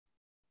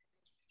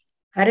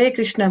Hare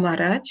Krishna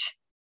Maharaj.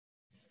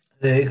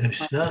 Hare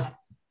Krishna.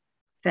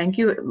 Thank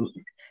you.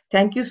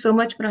 Thank you so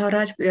much,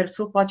 Maharaj. We are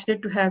so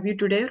fortunate to have you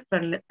today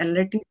for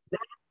enlightening.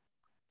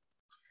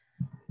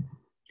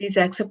 Please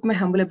accept my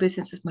humble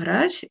obeisances,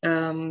 Maharaj.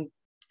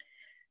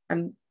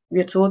 We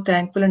are so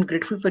thankful and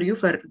grateful for you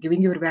for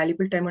giving your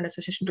valuable time and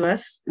association to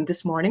us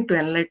this morning to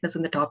enlighten us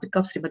on the topic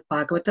of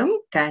Srimad-Bhagavatam,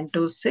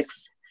 Canto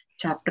 6,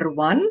 Chapter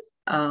 1,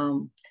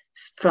 from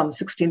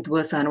 16th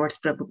verse onwards,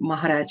 Prabhu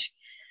Maharaj.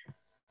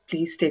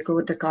 Please take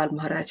over the call,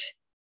 Maharaj.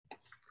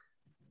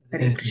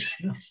 Hare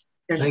Krishna.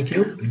 Thank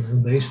you.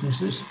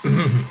 Obeisances.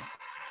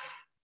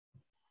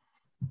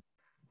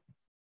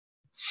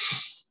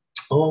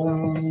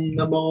 Om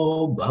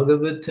Namo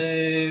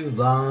Bhagavate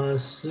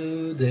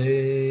Vasudevaya.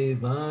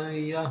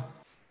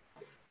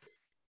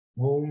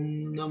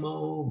 Om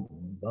Namo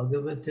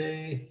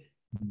Bhagavate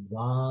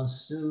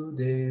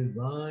Vasudevaya.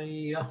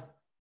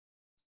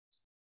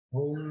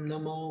 Om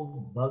Namo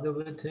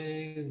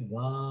Bhagavate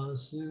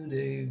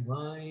Vasudevaya.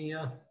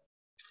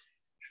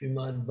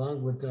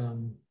 Srimad-Bhagavatam,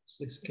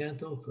 6th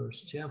Canto,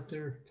 1st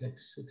Chapter,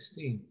 Text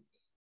 16.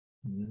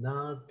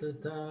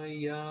 Natata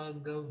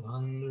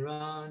yagavan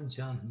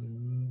rajan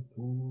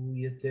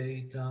puyate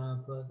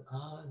tapad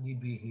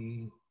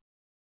adibihi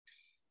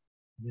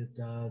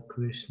yata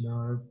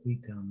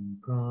krishnarpitam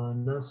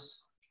pranas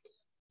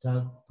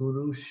tat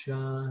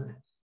purusha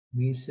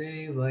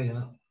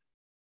nisevaya.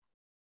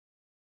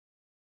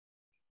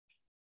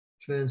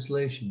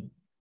 Translation.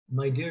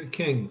 My dear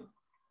king,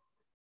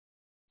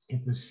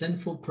 if a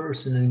sinful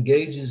person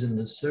engages in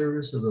the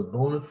service of a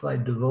bona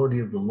fide devotee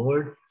of the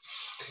Lord,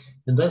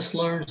 and thus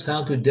learns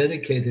how to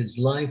dedicate his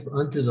life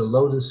unto the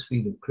lotus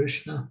feet of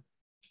Krishna,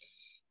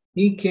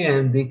 he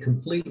can be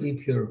completely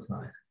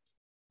purified.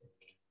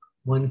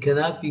 One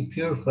cannot be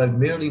purified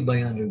merely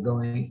by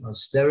undergoing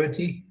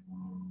austerity,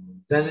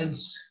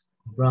 penance,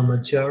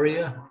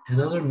 brahmacharya,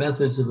 and other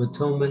methods of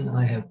atonement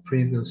I have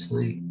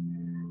previously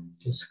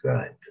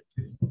described.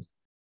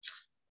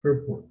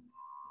 Purport.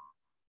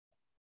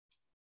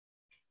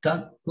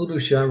 Tat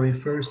Purusha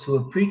refers to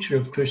a preacher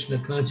of Krishna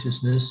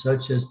consciousness,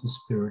 such as the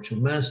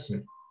spiritual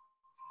master.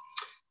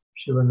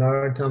 Srila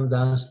Narottam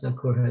Das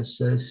Thakur has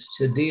says,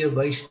 Chadiya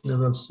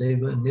Vaishnava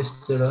Seva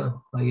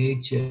Nistara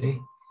Payeche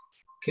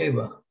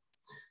Keva.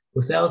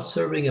 Without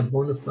serving a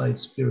bona fide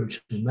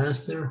spiritual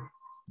master,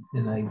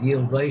 an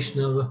ideal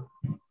Vaishnava,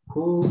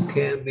 who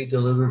can be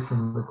delivered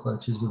from the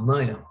clutches of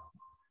Maya?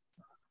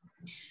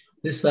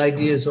 This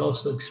idea is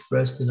also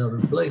expressed in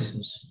other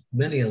places,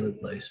 many other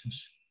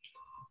places.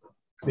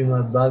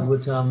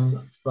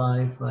 Srimad-Bhagavatam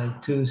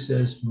 5.5.2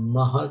 says,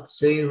 Mahat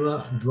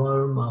Seva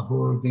Dwar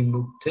Mahur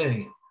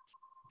Vimukte.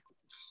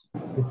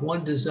 If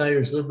one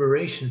desires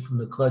liberation from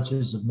the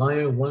clutches of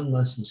Maya, one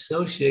must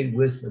associate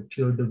with a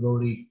pure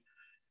devotee,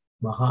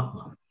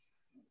 Mahatma.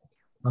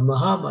 A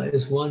Mahatma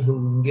is one who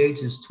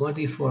engages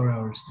 24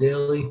 hours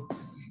daily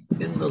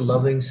in the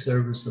loving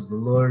service of the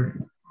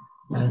Lord,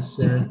 as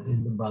said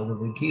in the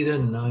Bhagavad Gita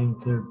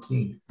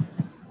 9.13.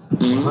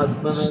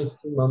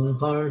 Mahatmanastu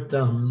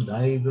mampartam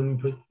daivam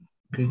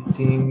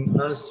prakritim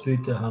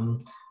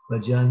asritaham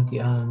vajanti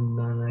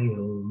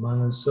ananayo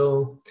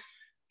manaso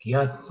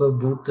gyatva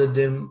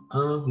bhutadim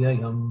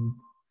avyayam.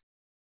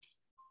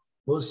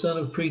 O son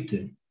of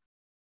Prithi,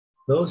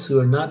 those who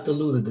are not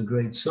deluded, the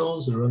great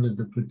souls, are under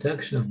the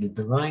protection of the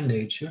divine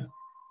nature.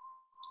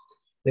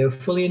 They are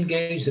fully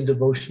engaged in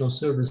devotional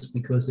service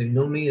because they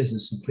know me as the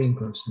Supreme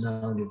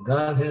Personality of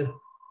Godhead,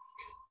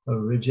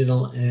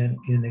 original and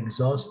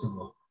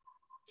inexhaustible.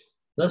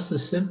 Thus, the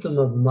symptom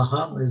of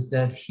Mahatma is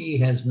that he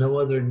has no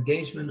other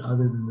engagement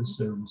other than the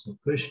service of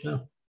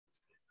Krishna.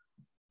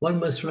 One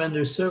must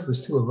render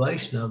service to a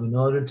Vaishnava in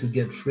order to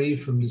get free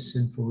from the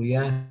sinful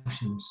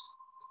reactions,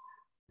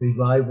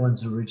 revive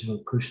one's original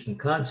Krishna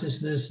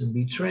consciousness, and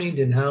be trained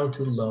in how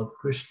to love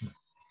Krishna.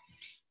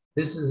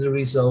 This is the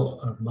result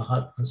of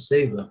Mahatma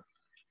Seva.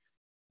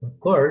 Of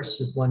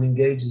course, if one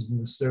engages in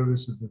the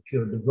service of a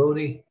pure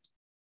devotee,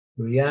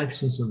 the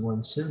reactions of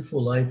one's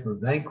sinful life are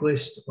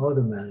vanquished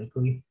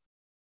automatically.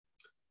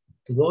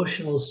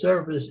 Devotional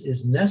service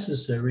is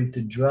necessary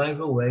to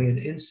drive away an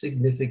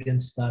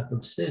insignificant stock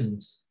of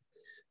sins,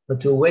 but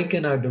to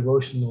awaken our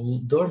devotional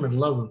dormant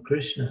love of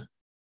Krishna,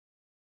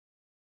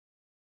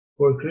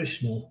 for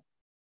Krishna,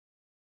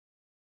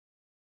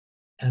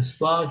 as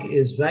fog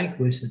is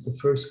vanquished at the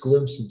first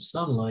glimpse of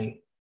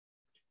sunlight,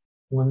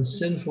 one's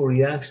sinful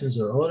reactions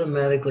are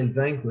automatically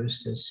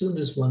vanquished as soon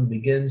as one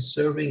begins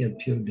serving a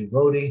pure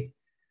devotee.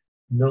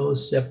 No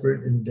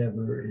separate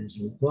endeavor is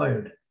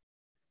required.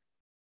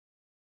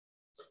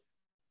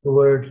 The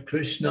word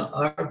Krishna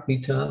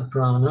Arpita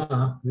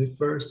Prana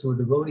refers to a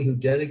devotee who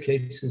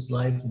dedicates his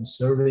life in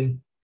serving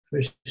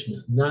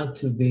Krishna, not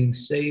to being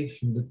saved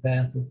from the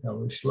path of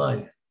hellish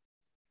life.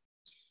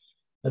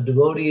 A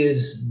devotee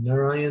is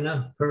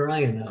Narayana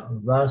Parayana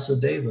or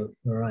Vasudeva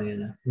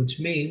Parayana, which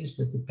means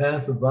that the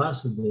path of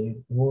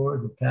Vasudeva, or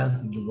the path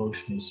of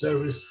devotional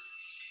service,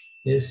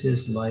 is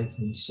his life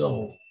and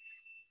soul.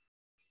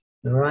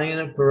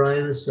 Narayana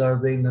Parayana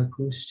Sarve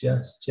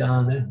Nakushya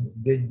Jana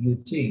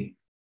Vidyuti.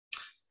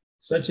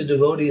 Such a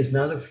devotee is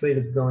not afraid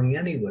of going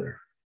anywhere.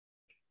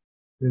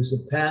 There's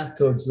a path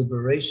towards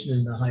liberation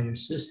in the higher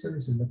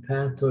systems and the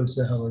path towards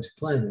the hellish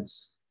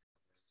planets.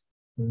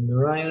 The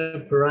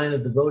Narayana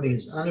Parayana devotee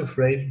is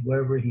unafraid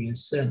wherever he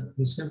is sent.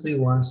 He simply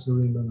wants to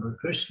remember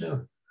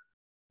Krishna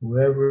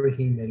wherever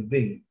he may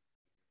be.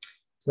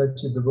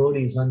 Such a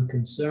devotee is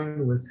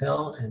unconcerned with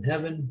hell and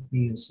heaven.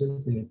 He is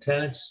simply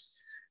attached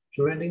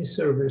to rendering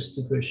service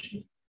to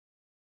Krishna.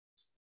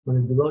 When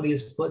a devotee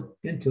is put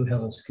into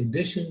hellish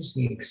conditions,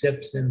 he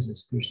accepts them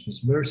as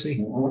Krishna's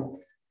mercy.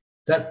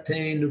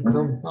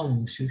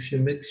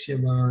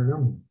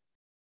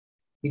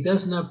 He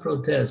does not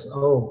protest,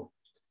 oh,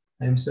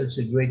 I am such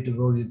a great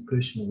devotee of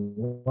Krishna.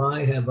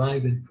 Why have I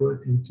been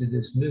put into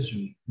this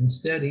misery?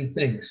 Instead, he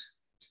thinks,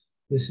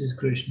 this is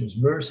Krishna's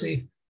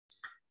mercy.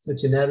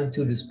 Such an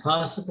attitude is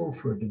possible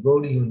for a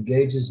devotee who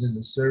engages in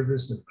the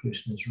service of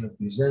Krishna's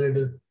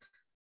representative.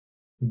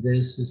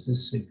 This is the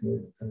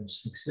secret of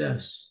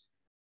success.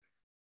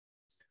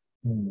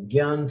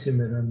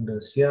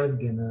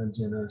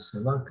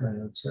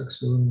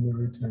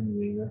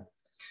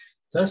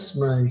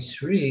 Tasmai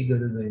Shri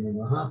Gurave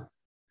Namaha.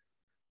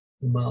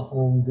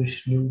 Om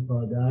Vishnu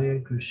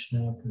Padaya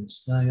Krishna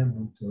Prastaya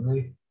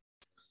Bhutale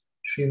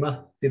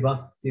Srimati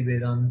Bhakti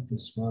Vedanta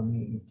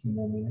Swami Iti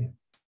Namine.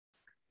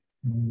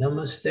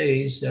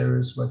 Namaste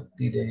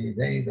Saraswati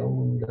Deve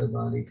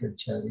Gaudavali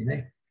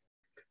Kacharine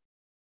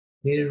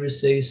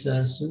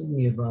Nirvisesa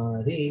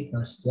Sunyavari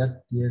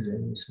Pastyatya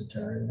Jai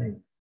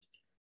Satarine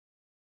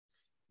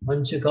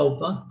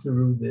Panchakalpa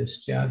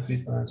Tarubhischa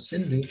Kripa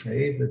Sindhu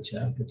Kaiva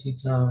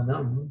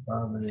Chapatitanam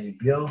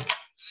Pavanebhyo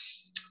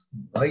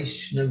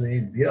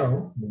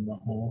Vaishnavebhyo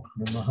Namaho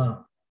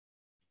Namaha.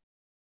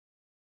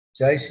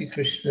 Jai Sri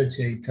Krishna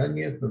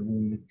Chaitanya Prabhu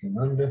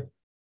Nityananda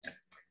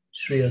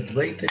Sri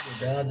Advaita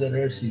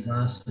Gadadhara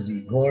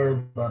Sivasadi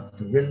Gaur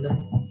Bhaktivinoda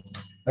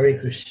Hare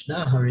Krishna,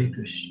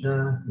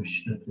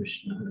 Krishna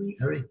Krishna, Hare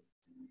Hare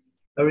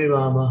Hare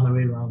Rama,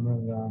 Rama Rama,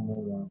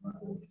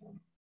 Hare Rama.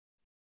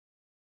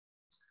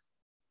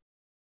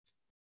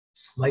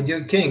 My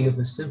dear King, if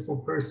a simple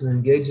person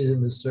engages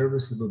in the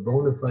service of a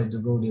bona fide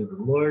devotee of the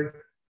Lord,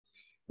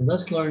 and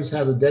thus learns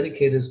how to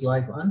dedicate his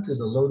life unto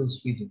the lotus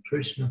feet of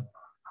Krishna,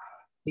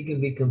 he can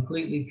be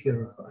completely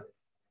purified.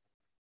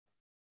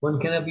 One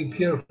cannot be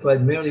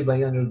purified merely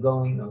by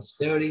undergoing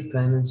austerity,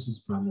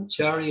 penances,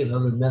 brahmachari, and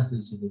other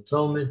methods of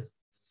atonement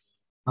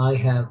I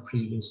have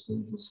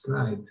previously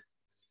described.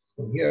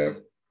 So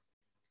here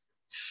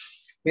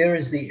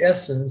is the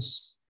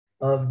essence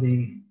of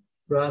the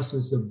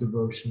process of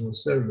devotional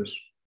service.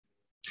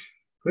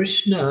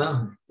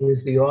 Krishna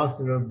is the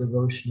author of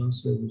devotional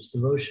service.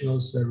 Devotional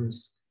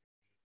service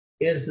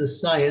is the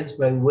science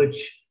by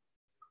which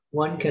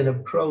one can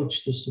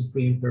approach the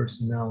Supreme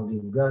Personality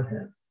of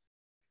Godhead.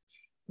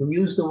 We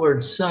use the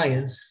word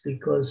science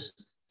because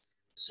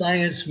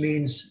science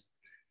means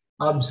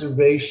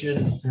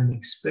observation and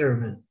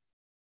experiment.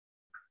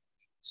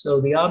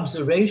 So the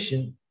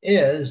observation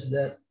is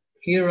that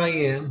here I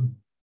am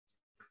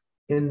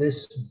in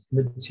this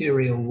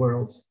material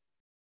world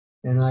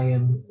and I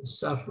am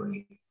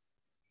suffering.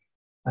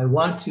 I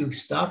want to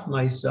stop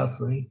my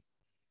suffering,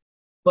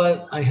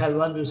 but I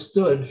have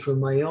understood from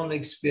my own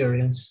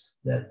experience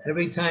that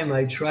every time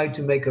I try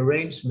to make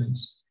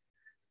arrangements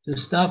to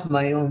stop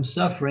my own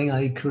suffering,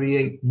 I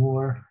create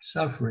more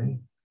suffering,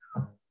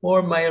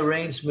 or my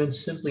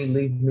arrangements simply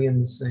leave me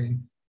in the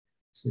same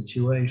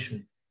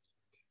situation.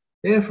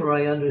 Therefore,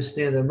 I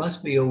understand there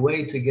must be a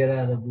way to get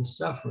out of this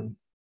suffering.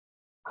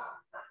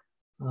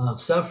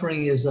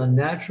 Suffering is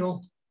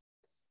unnatural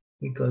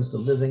because the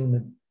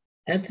living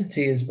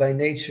entity is by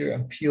nature a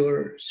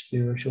pure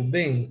spiritual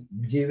being.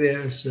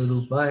 Jiver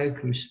Sarupaya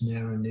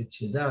Krishnera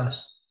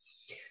Nityadas.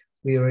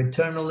 We are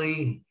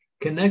eternally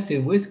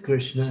connected with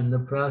Krishna, and the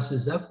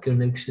process of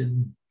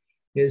connection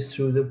is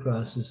through the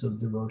process of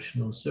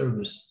devotional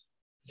service.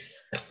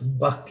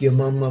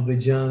 Bhakyamama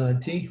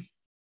Vijanati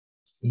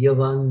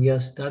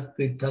Yavanyas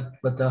Tatvi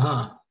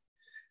Tatvataha.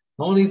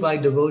 Only by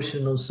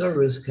devotional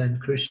service can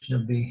Krishna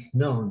be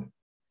known.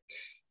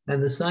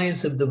 And the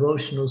science of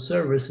devotional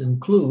service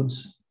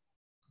includes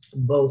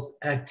both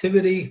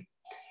activity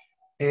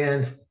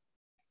and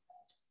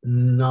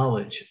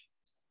knowledge.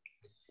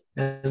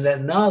 And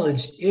that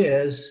knowledge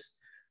is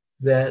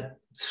that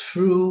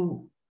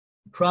through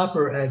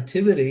proper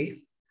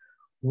activity,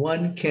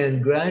 one can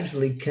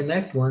gradually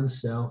connect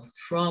oneself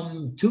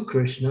to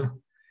Krishna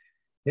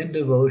in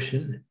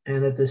devotion,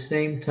 and at the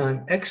same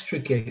time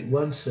extricate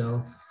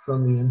oneself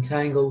from the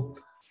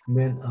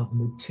entanglement of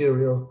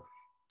material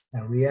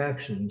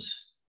reactions.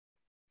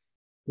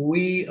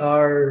 We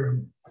are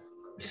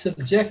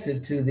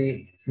subjected to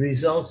the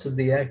results of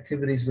the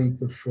activities we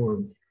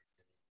perform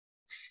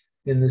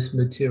in this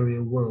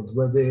material world,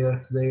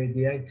 whether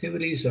the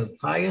activities are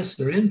pious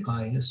or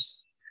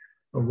impious,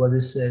 or what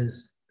it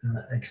says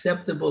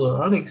acceptable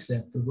or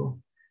unacceptable,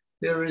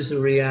 there is a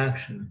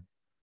reaction.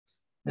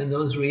 And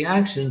those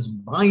reactions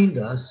bind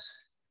us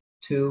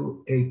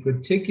to a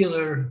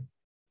particular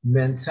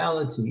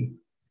mentality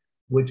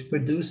which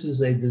produces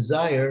a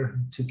desire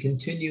to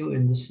continue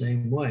in the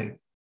same way.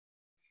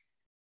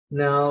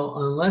 Now,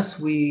 unless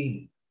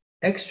we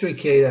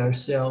extricate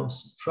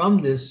ourselves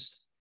from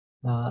this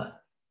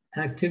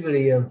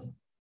activity of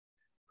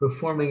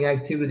performing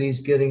activities,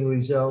 getting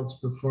results,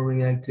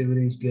 performing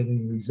activities,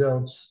 getting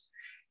results,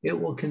 it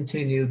will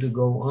continue to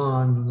go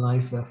on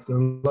life after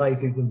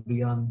life, even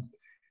beyond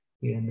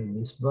the end of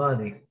this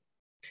body.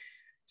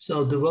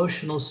 So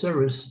devotional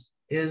service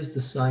is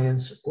the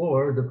science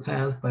or the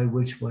path by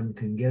which one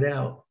can get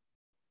out.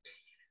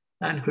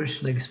 And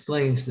Krishna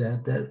explains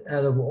that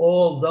out of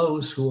all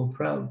those who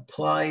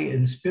apply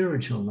in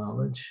spiritual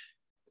knowledge,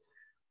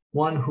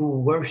 one who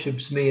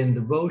worships me in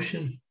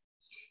devotion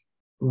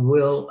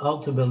will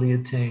ultimately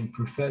attain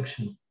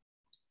perfection.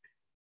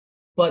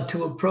 But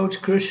to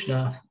approach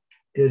Krishna,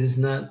 it is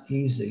not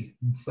easy.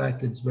 In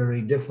fact, it's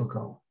very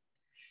difficult.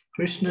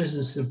 Krishna is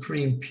the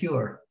supreme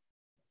pure.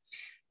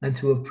 And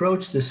to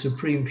approach the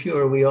supreme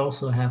pure, we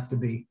also have to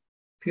be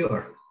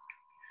pure.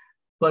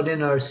 But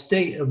in our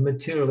state of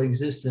material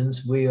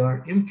existence, we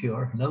are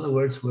impure. In other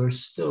words, we're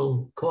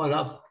still caught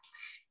up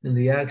in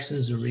the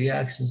actions or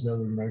reactions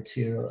of a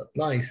material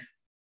life.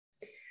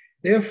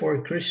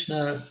 Therefore,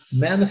 Krishna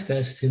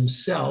manifests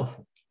himself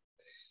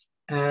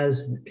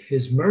as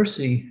his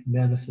mercy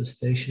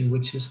manifestation,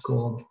 which is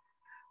called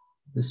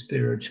the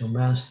spiritual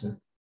master.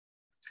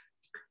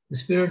 The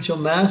spiritual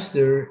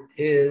master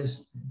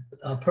is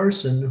a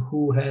person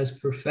who has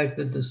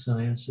perfected the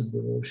science of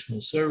devotional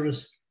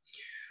service,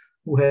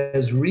 who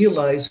has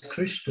realized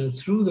Krishna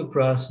through the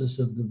process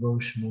of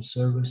devotional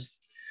service,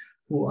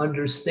 who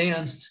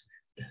understands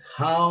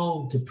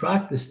how to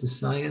practice the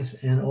science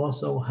and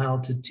also how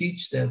to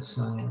teach that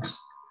science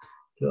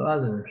to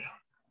others.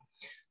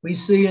 We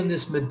see in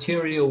this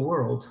material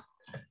world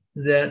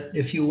that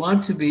if you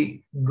want to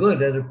be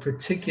good at a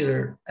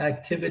particular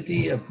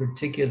activity, a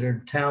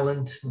particular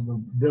talent,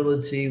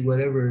 ability,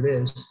 whatever it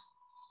is,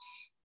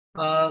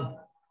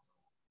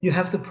 you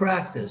have to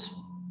practice.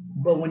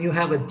 But when you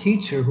have a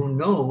teacher who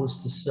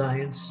knows the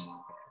science,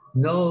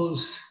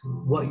 knows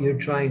what you're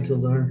trying to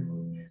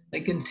learn,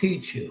 they can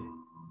teach you.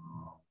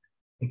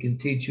 They can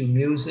teach you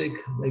music.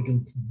 They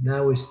can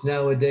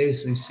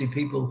nowadays we see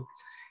people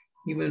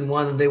even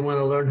they want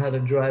to learn how to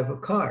drive a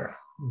car.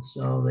 And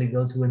so they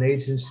go to an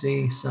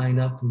agency, sign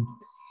up, and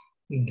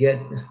you get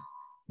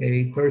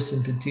a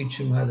person to teach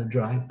them how to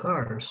drive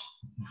cars.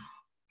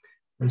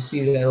 I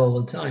see that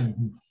all the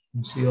time.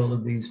 You see all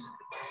of these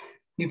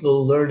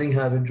people learning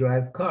how to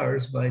drive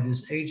cars by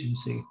this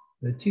agency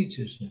that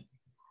teaches them.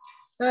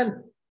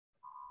 And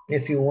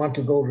if you want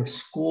to go to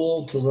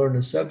school to learn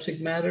a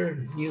subject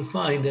matter, you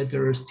find that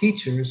there is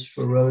teachers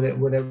for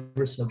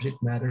whatever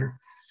subject matter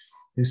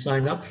you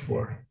sign up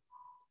for.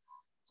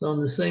 So in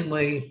the same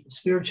way,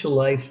 spiritual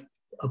life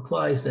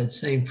applies that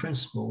same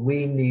principle.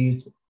 We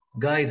need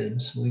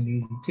guidance, we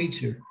need a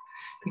teacher,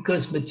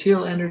 because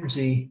material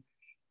energy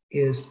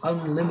is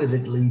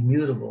unlimitedly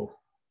mutable.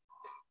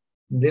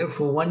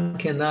 Therefore, one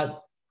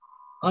cannot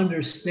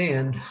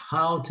understand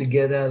how to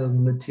get out of the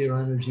material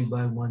energy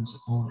by one's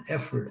own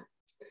effort.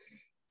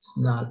 It's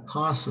not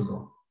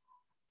possible.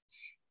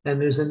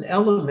 And there's an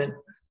element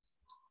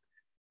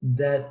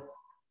that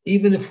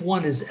even if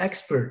one is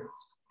expert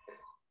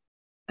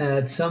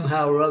at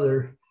somehow or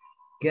other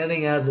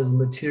getting out of the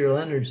material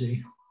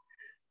energy,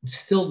 it's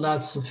still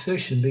not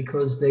sufficient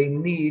because they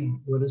need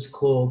what is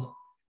called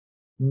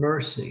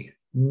mercy.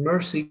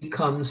 Mercy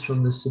comes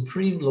from the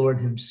Supreme Lord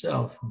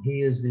himself.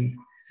 He is the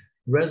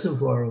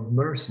reservoir of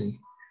mercy,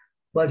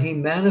 but he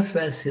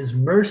manifests his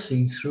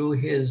mercy through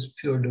his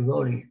pure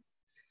devotee.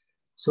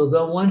 So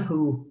the one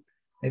who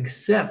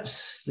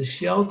accepts the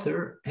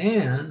shelter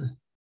and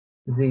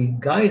the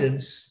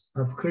guidance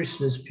of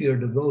Krishna's pure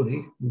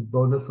devotee, the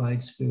bona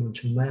fide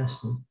spiritual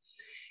master,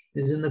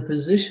 is in the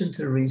position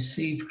to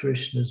receive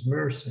Krishna's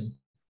mercy.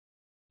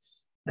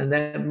 And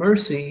that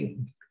mercy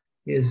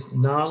is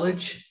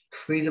knowledge,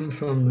 freedom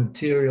from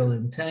material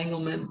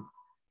entanglement,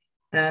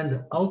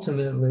 and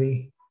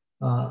ultimately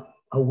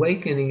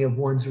awakening of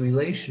one's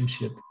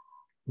relationship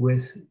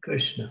with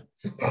Krishna.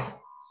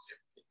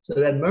 So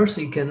that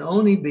mercy can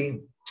only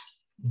be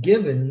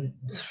given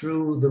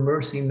through the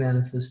mercy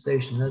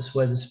manifestation. That's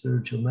why the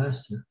spiritual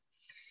master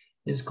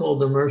is called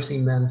the mercy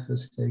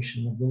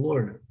manifestation of the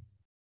Lord.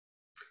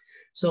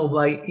 So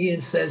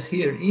it says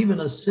here, even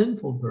a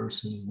sinful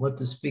person, what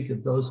to speak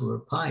of those who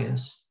are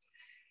pious,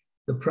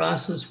 the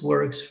process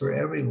works for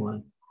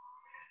everyone.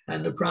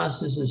 And the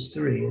process is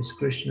three, as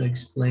Krishna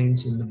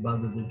explains in the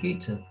Bhagavad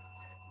Gita.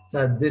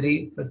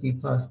 Tadviri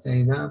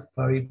patipatena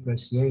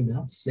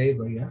pariprasyena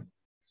sevaya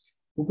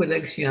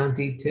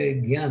upadekshyanti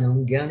te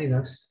jnanam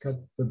jnaninas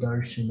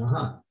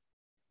tattvadarshanaha.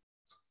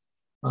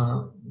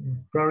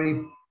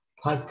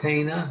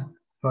 Paripatena,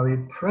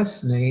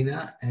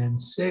 pariprasnena, and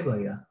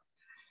sevaya.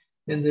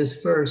 In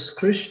this verse,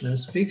 Krishna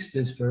speaks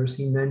this verse,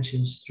 he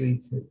mentions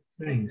three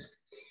things.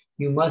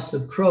 You must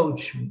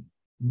approach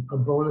a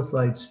bona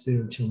fide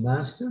spiritual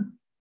master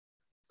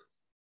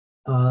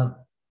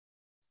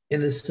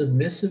in a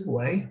submissive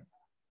way,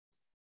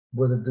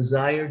 with a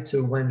desire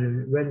to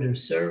render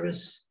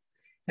service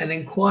and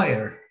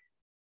inquire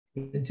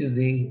into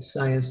the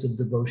science of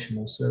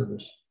devotional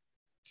service.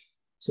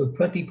 So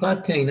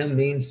pratipatena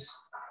means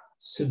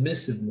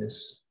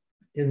submissiveness.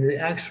 In the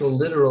actual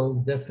literal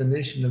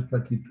definition of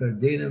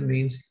pratipatena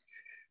means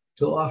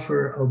to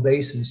offer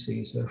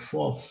obeisances or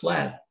fall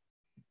flat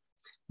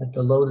at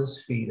the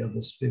lotus feet of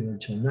a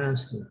spiritual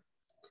master.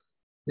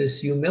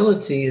 This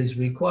humility is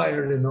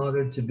required in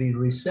order to be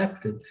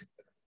receptive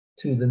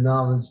to the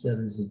knowledge that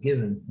is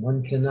given.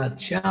 One cannot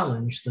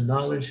challenge the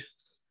knowledge,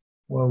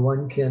 or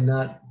one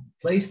cannot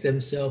place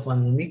themselves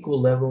on an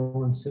equal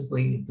level and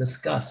simply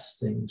discuss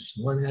things.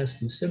 One has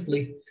to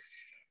simply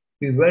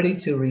be ready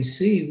to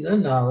receive the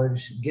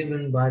knowledge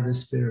given by the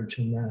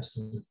spiritual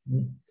master.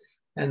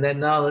 And that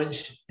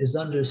knowledge is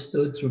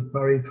understood through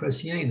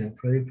pariprasyena.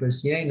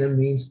 Pariprasyena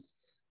means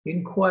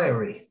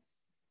inquiry.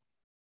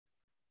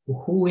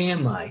 Who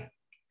am I?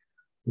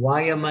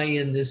 Why am I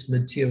in this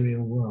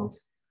material world?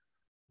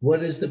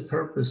 What is the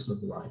purpose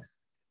of life?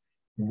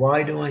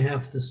 Why do I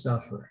have to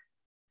suffer?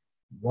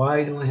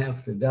 Why do I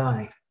have to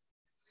die?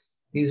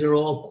 These are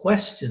all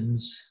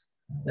questions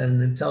that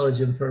an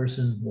intelligent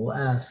person will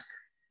ask.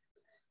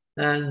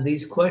 And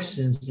these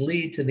questions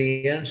lead to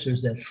the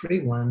answers that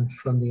free one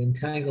from the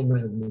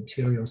entanglement of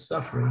material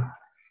suffering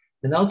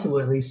and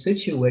ultimately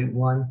situate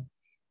one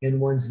in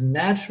one's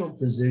natural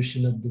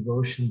position of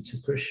devotion to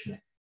Krishna.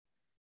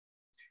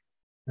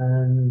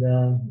 And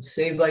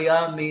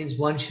sevaya means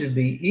one should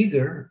be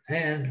eager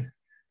and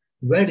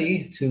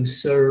ready to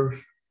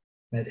serve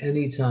at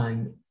any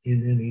time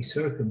in any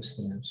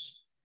circumstance.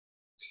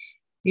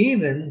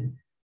 Even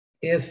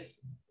if,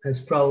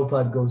 as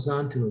Prabhupada goes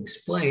on to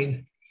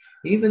explain,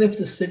 even if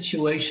the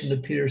situation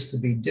appears to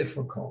be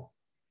difficult,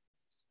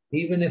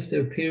 even if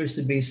there appears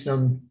to be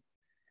some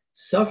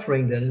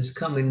suffering that is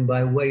coming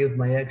by way of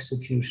my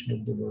execution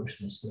of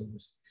devotional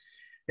service,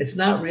 it's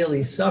not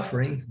really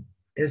suffering.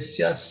 It's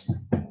just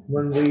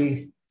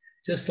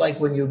just like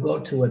when you go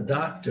to a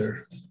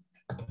doctor,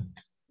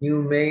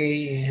 you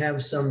may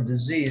have some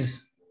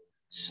disease.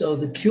 So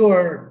the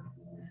cure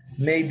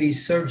may be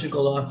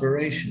surgical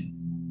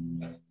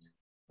operation.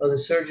 Well, the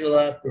surgical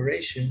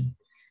operation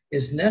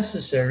is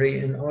necessary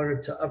in order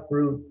to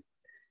uproot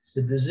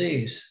the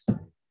disease.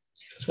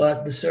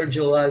 But the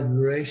surgical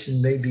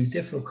operation may be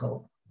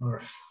difficult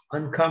or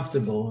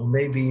uncomfortable or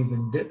maybe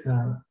even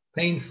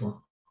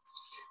painful,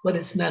 but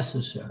it's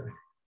necessary.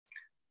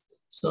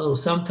 So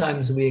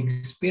sometimes we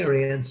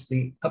experience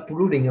the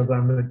uprooting of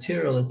our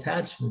material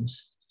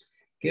attachments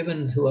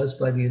given to us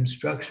by the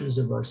instructions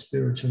of our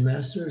spiritual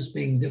master as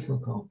being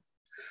difficult.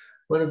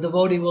 But a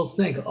devotee will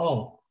think,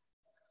 oh,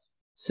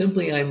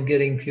 simply I'm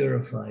getting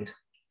purified.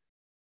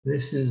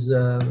 This is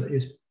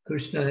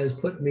Krishna has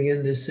put me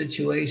in this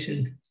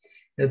situation.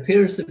 It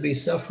appears to be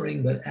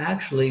suffering, but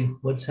actually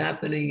what's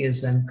happening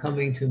is I'm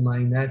coming to my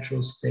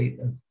natural state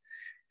of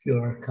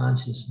pure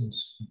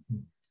consciousness.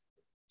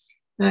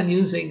 And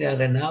using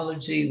that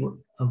analogy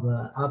of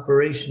an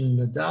operation in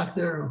the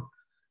doctor,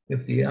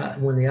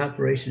 when the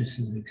operation is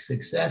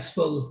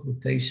successful, the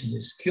patient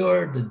is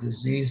cured, the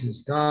disease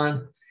is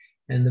gone,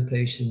 and the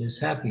patient is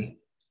happy.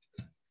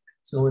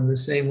 So in the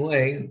same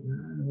way,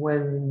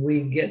 when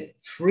we get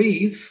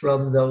free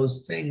from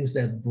those things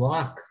that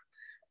block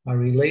our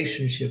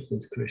relationship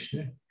with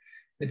Krishna,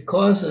 it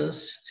causes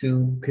us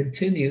to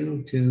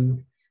continue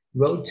to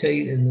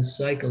rotate in the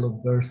cycle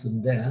of birth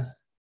and death,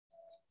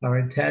 our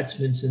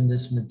attachments in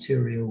this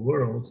material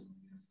world.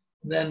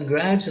 Then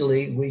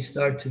gradually we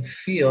start to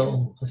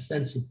feel a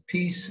sense of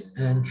peace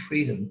and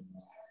freedom.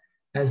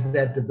 As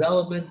that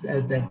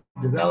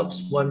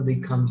develops, one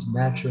becomes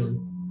naturally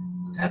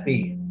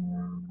happy.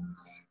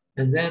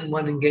 And then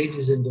one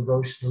engages in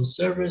devotional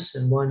service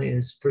and one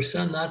is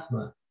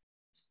prasannatma.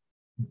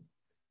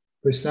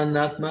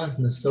 Prasannatma,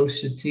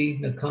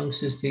 nasosyati,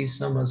 nakangsasti,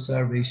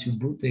 samasarveshu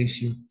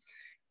bhuteshu,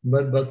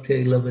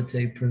 madbhakte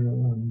lavate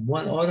pranam.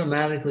 One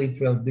automatically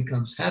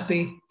becomes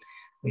happy.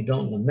 They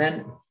don't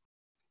lament.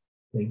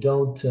 They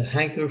don't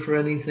hanker for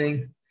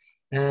anything.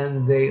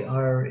 And they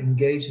are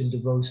engaged in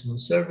devotional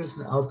service.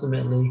 And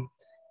ultimately,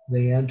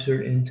 they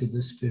enter into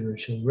the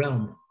spiritual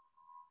realm.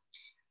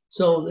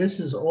 So this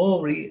is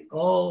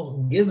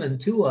all given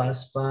to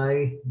us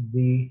by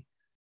the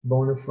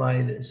bona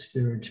fide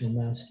spiritual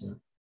master.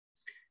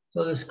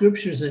 So the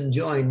scriptures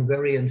enjoin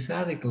very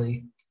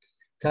emphatically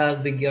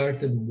tad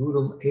vigyartam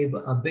gurум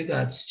eva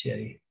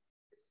abhigatsche.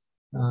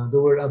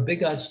 The word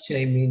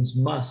abhigatsche means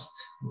must.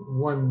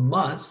 One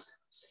must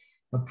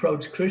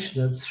approach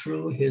Krishna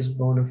through his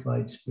bona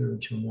fide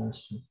spiritual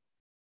master.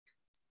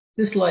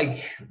 Just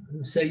like,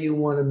 say you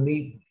want to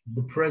meet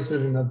the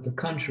president of the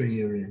country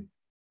you're in,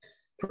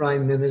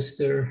 prime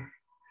minister,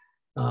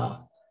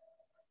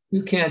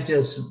 you can't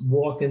just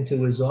walk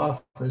into his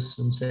office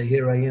and say,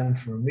 here I am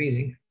for a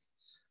meeting.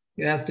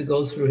 You have to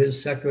go through his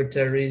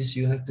secretaries,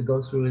 you have to go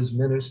through his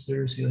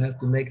ministers, you have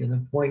to make an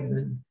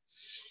appointment.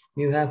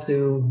 You have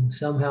to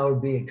somehow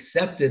be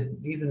accepted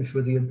even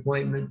for the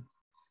appointment.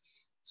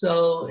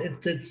 So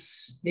if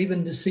it's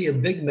even to see a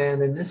big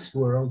man in this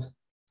world,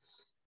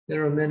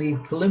 there are many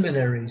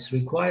preliminaries,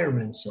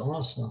 requirements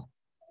also.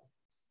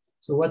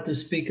 So what to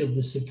speak of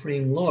the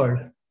Supreme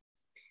Lord?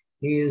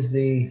 He is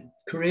the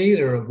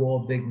creator of all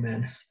big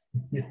men.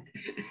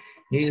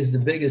 He is the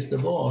biggest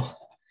of all.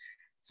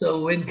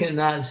 So one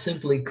cannot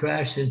simply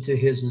crash into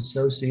his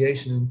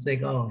association and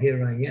think, oh,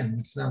 here I am.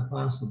 It's not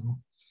possible.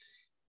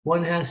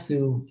 One has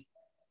to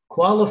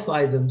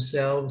qualify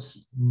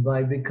themselves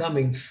by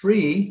becoming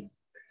free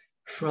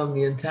from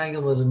the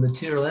entanglement of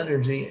material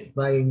energy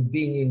by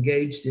being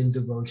engaged in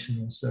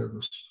devotional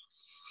service.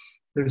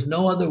 There's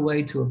no other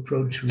way to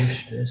approach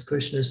Krishna. As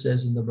Krishna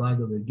says in the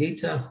Bhagavad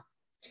Gita,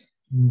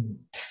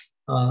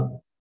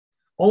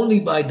 only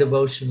by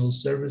devotional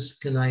service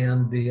can I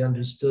be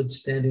understood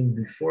standing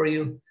before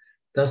you,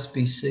 thus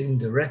be seen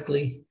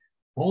directly.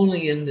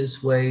 Only in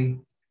this way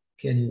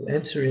can you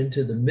enter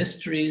into the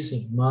mysteries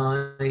of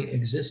my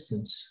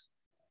existence.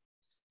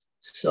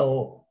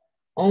 So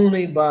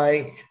only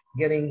by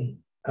getting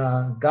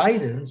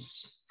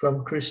guidance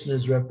from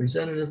Krishna's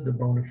representative, the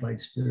bona fide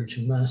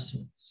spiritual master.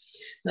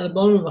 Now, the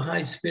bona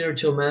fide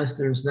spiritual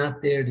master is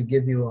not there to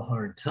give you a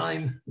hard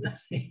time.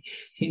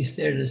 He's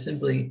there to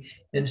simply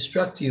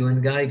instruct you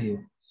and guide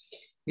you.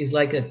 He's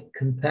like a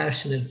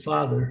compassionate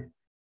father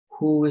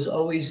who is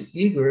always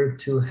eager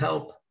to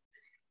help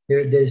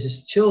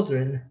his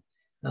children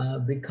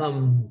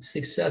become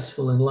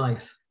successful in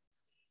life.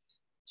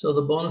 So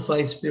the bona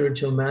fide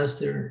spiritual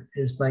master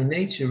is by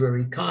nature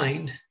very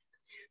kind,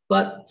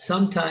 but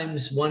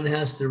sometimes one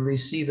has to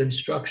receive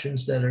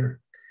instructions that are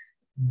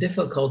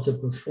difficult to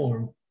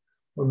perform,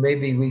 or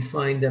maybe we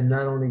find them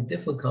not only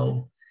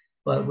difficult,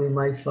 but we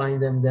might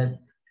find them that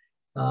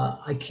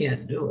I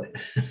can't do it.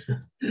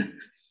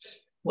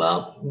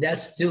 Well,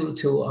 that's due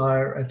to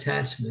our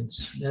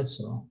attachments, that's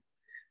all.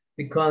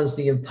 Because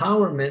the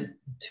empowerment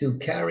to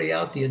carry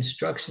out the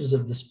instructions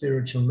of the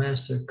spiritual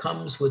master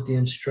comes with the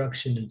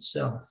instruction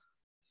itself.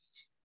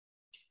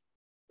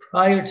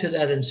 Prior to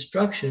that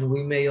instruction,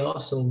 we may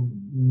also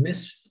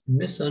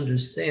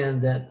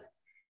misunderstand that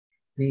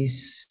the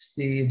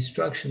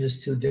instruction is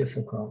too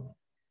difficult.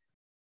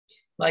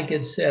 Like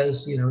it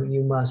says,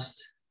 you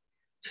must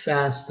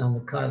fast on the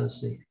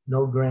Ekadasi,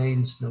 no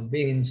grains, no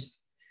beans,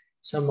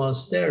 some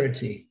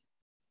austerity.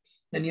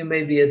 And you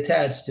may be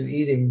attached to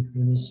eating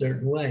in a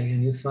certain way,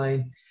 and you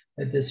find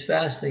that this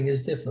fasting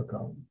is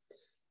difficult.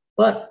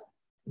 But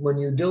when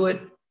you do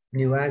it,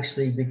 you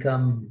actually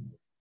become,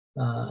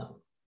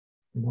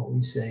 what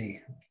we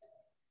say,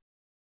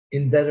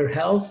 in better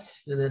health,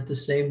 and at the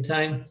same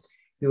time,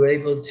 you're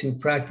able to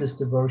practice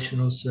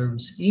devotional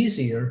service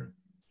easier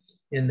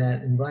in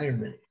that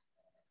environment.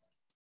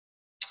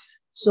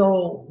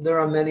 So there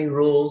are many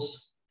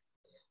rules,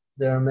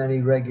 there are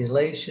many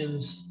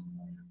regulations.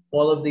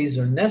 All of these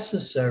are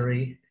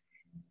necessary,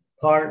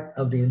 part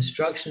of the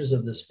instructions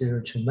of the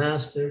spiritual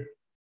master,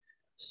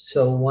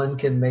 so one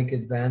can make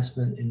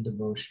advancement in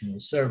devotional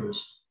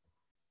service.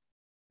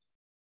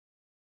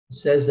 It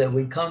says that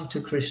we come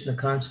to Krishna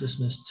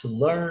consciousness to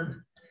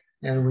learn,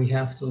 and we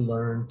have to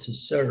learn to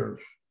serve.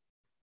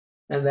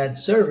 And that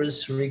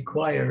service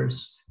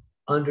requires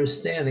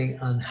understanding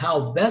on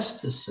how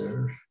best to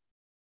serve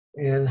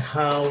and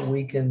how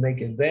we can make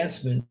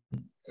advancement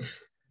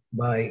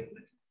by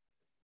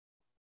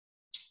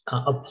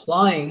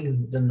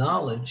applying the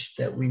knowledge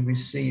that we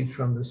receive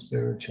from the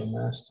spiritual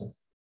master.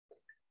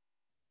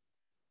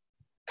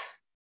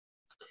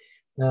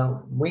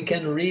 Now, we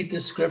can read the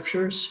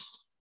scriptures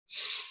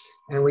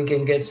and we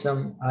can get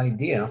some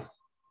idea.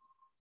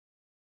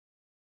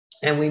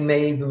 And we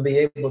may even be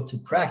able to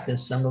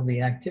practice some of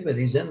the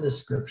activities in the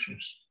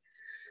scriptures.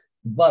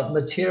 But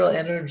material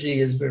energy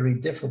is very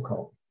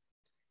difficult.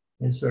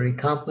 It's very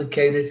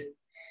complicated.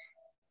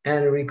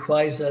 And it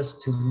requires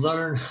us to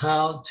learn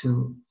how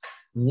to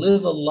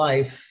live a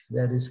life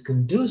that is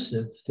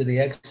conducive to the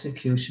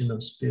execution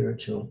of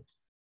spiritual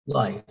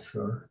life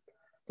or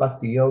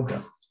bhakti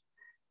yoga.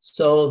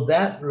 So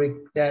that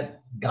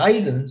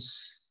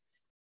guidance,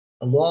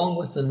 along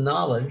with the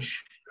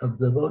knowledge of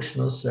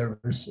devotional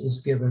service, is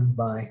given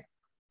by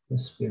the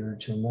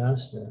spiritual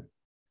master.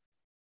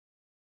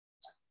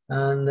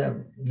 And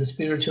the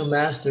spiritual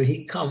master,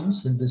 he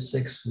comes in the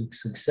 6-week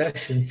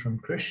succession from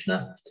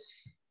Krishna.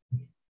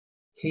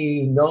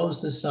 He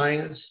knows the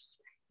science.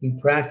 He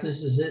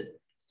practices it.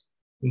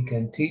 He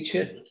can teach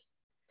it.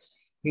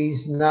 He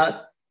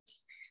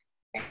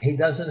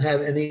doesn't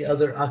have any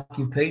other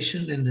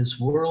occupation in this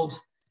world.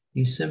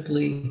 He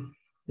simply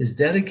is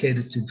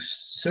dedicated to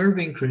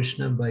serving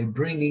Krishna by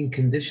bringing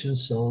conditioned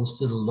souls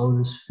to the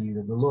lotus feet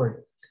of the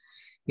Lord,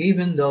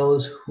 even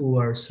those who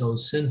are so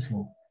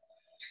sinful.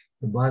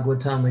 The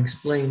Bhagavatam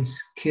explains,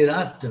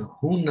 Kirata,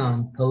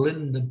 Hunan,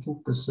 Palinda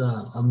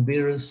Pukasa,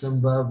 Ambira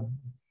Sambhav,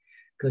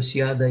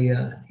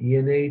 Kasyadaya,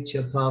 Yene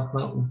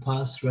Chapapa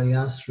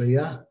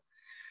Upasrayasraya,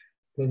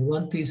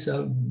 Pravanti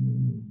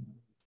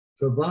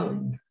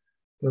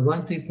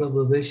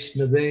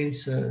Prabhavishnave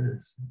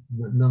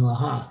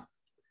Namaha.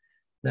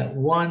 That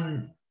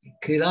one,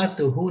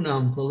 Kirata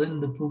Hunam,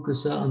 Palinda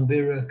Pukasa,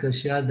 Ambira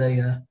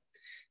Kasyadaya,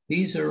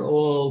 these are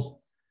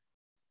all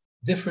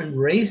different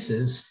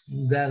races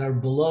that are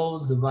below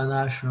the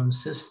Varnashram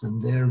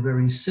system. They are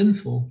very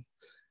sinful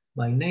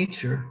by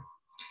nature,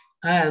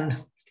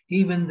 and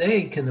even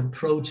they can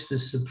approach the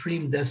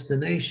supreme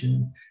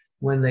destination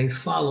when they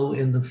follow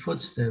in the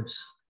footsteps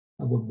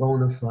of a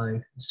bona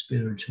fide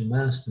spiritual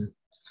master.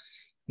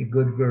 A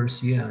good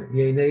verse, yeah.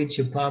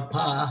 Yenecha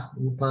papa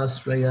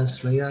upasraya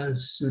sraya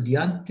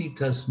sudyanti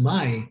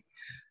tasmai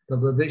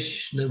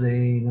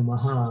bhavavishnave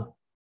namaha.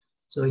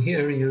 So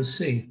here you'll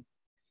see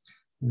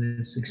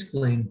this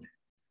explained.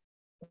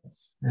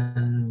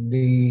 And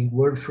the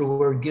word for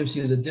word gives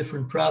you the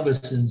different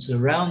provinces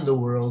around the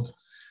world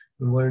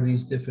where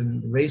these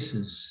different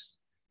races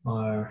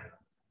are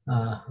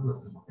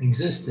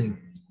existing.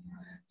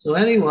 So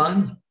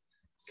anyone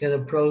can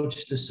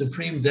approach the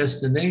supreme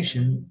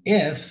destination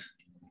if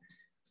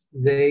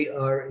they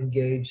are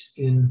engaged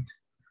in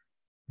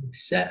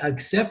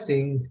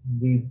accepting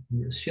the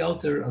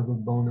shelter of a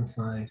bona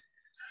fide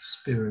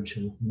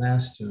spiritual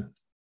master.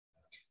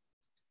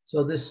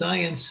 So this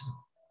science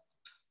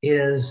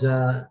is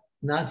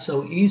not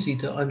so easy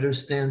to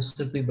understand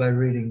simply by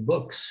reading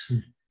books.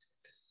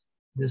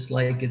 Just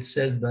like it's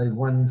said by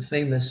one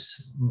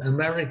famous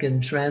American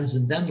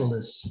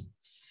transcendentalist,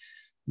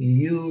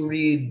 you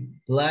read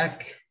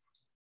black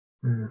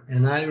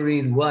and I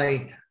read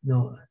white.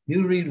 No,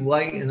 you read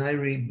white and I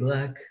read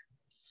black.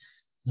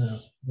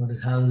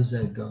 How does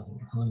that go?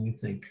 Let me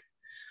think.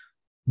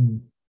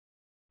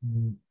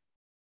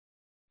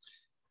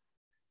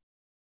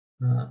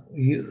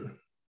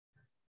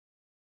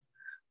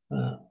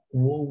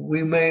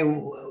 We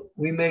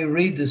may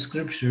read the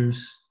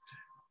scriptures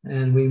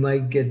and we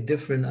might get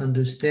different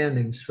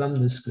understandings from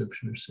the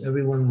scriptures.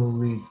 Everyone will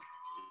read.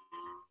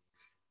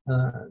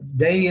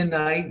 Day and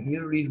night,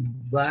 you read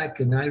black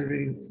and I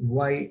read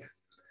white,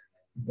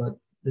 but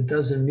it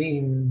doesn't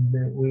mean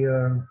that we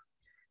are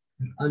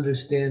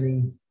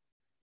understanding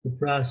the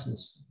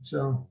process.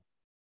 So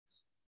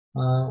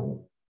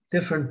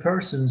different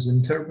persons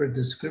interpret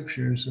the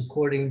scriptures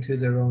according to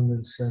their own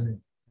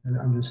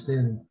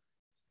understanding.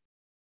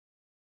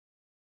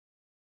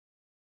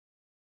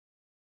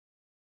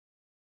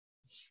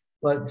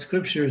 But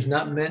scripture is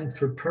not meant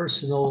for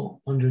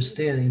personal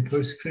understanding.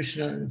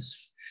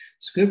 Krishna's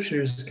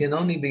scriptures can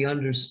only be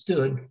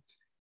understood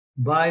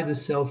by the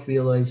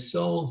self-realized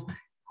soul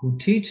who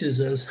teaches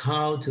us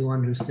how to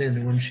understand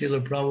it. When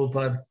Srila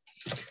Prabhupada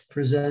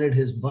presented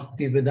his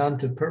Bhakti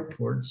Vedanta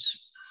purports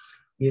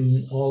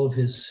in all of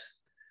his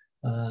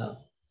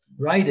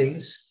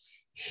writings,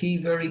 he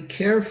very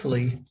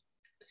carefully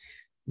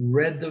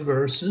read the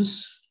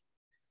verses,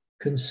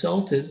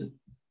 consulted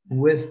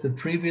with the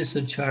previous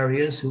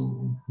acharyas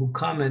who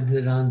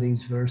commented on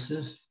these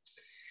verses,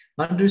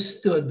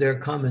 understood their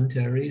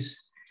commentaries,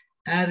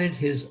 added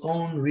his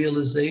own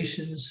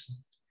realizations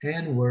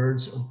and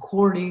words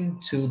according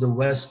to the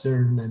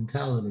Western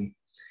mentality.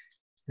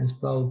 As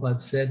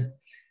Prabhupada said,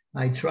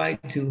 I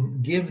tried to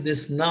give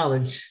this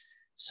knowledge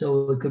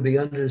so it could be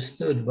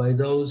understood by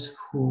those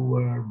who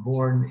were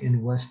born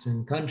in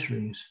Western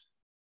countries.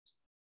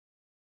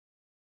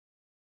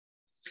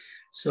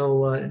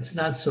 So it's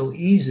not so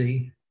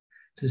easy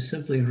to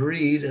simply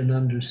read and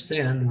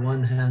understand.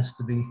 One has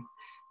to be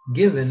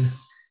given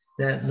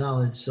that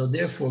knowledge. So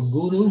therefore,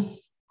 Guru,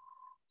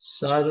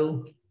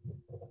 Sadhu,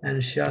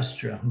 and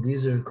Shastra,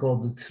 these are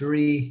called the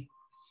 3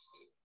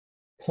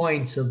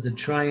 points of the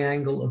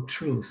triangle of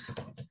truth.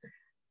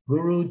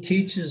 Guru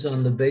teaches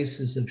on the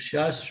basis of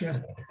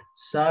Shastra.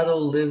 Sadhu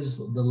lives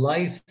the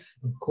life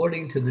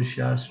according to the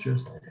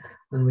Shastras.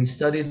 When we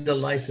study the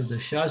life of the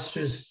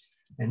Shastras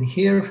and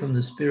hear from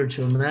the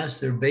spiritual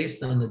master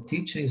based on the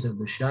teachings of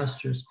the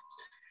Shastras,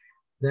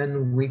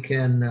 then we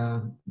can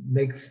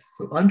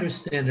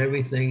understand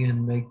everything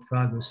and make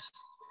progress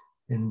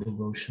in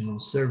devotional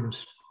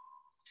service.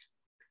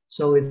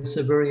 So it's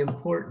very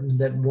important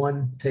that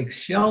one takes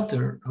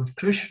shelter of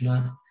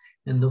Krishna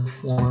in the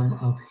form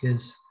of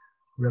his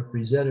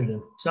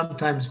representative.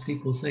 Sometimes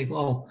people think,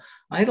 oh,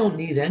 I don't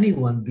need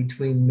anyone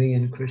between me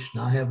and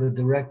Krishna. I have a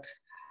direct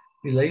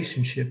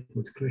relationship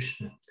with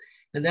Krishna.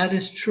 And that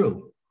is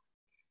true.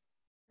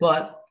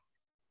 But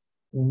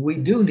we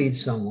do need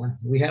someone.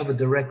 We have a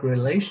direct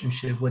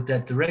relationship, but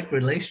that direct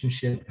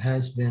relationship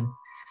has been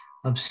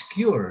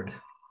obscured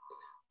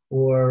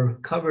or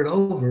covered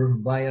over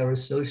by our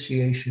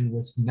association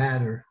with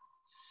matter.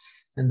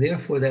 And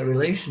therefore that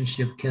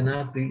relationship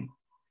cannot be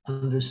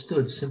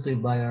understood simply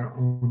by our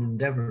own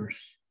endeavors.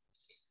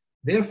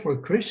 Therefore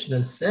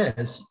Krishna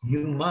says,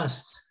 you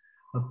must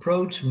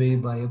approach me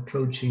by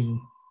approaching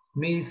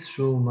me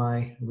through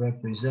my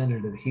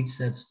representative. He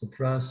sets the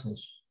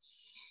process.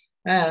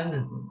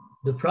 And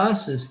the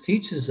process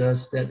teaches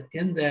us that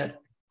in that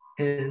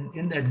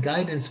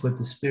guidance with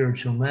the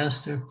spiritual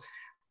master,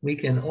 we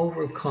can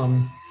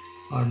overcome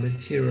our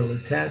material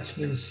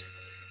attachments,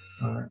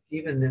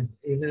 even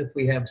if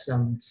we have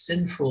some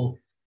sinful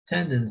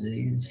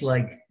tendencies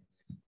like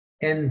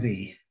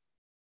envy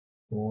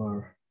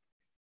or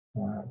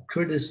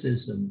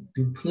criticism,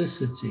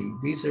 duplicity.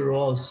 These are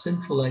all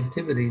sinful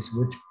activities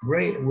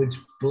which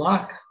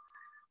block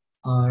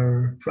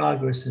our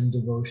progress in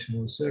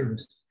devotional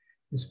service.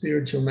 The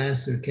spiritual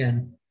master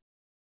can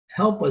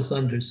help us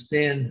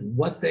understand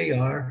what they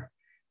are,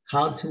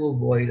 how to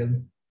avoid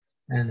them,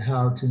 and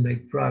how to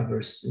make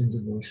progress in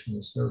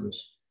devotional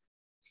service.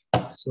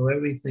 So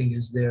everything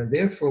is there.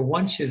 Therefore,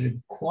 one should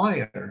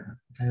inquire,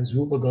 as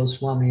Rupa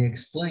Goswami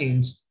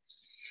explains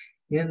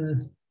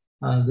in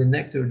the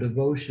Nectar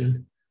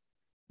Devotion,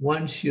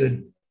 one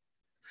should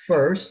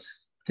first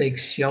take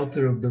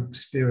shelter of the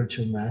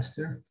spiritual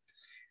master,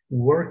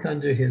 work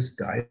under his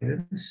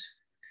guidance,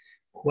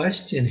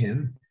 question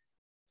him,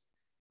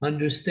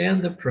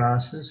 understand the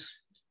process,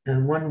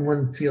 and when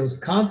one feels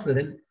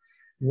confident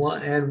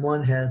and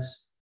one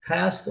has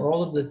passed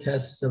all of the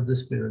tests of the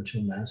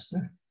spiritual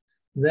master,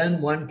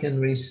 then one can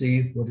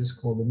receive what is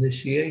called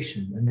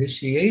initiation.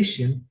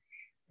 Initiation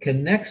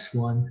connects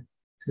one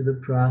to the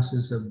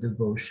process of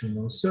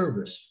devotional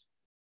service.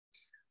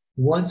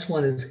 Once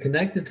one is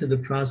connected to the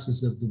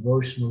process of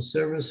devotional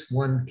service,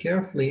 one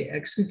carefully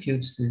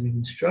executes the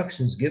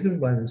instructions given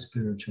by the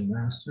spiritual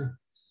master.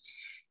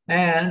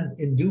 And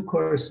in due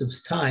course of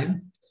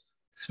time,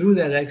 through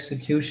that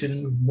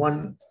execution,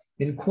 one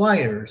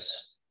inquires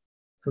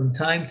from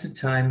time to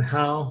time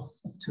how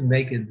to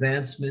make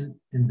advancement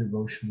in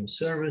devotional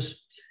service,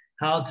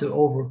 how to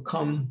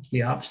overcome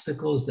the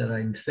obstacles that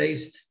I'm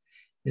faced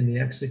in the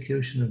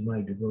execution of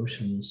my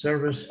devotional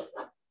service,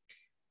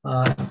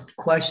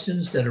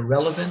 questions that are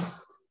relevant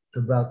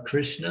about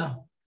Krishna,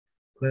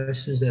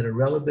 questions that are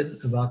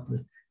relevant about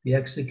the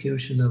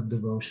execution of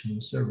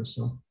devotional service.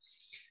 So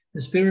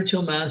the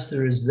spiritual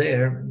master is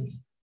there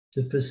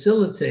to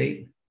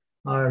facilitate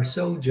our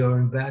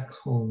sojourn back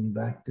home,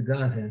 back to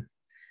Godhead.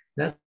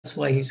 That's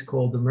why he's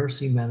called the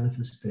mercy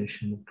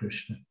manifestation of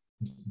Krishna.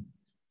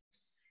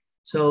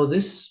 So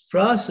this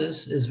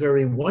process is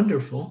very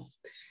wonderful.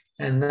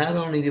 And not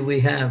only do we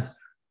have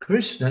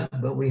Krishna,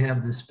 but we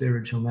have the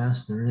spiritual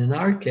master. And in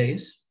our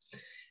case,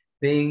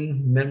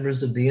 being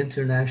members of the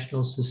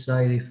International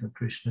Society for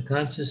Krishna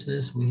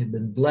Consciousness, we have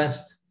been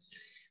blessed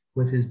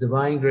with His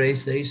Divine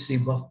Grace, A.C.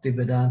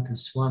 Bhaktivedanta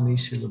Swami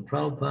Srila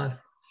Prabhupada,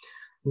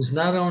 who's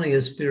not only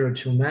a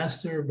spiritual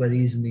master, but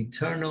he's an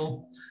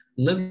eternal,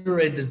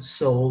 liberated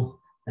soul,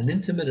 an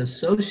intimate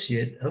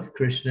associate of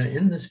Krishna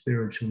in the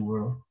spiritual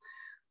world,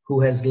 who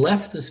has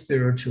left the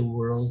spiritual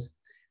world,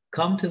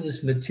 come to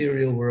this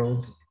material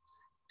world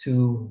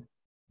to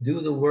do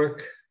the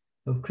work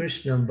of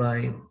Krishna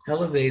by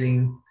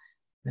elevating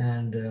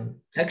and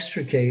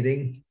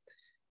extricating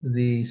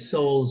the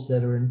souls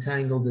that are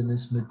entangled in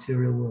this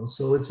material world.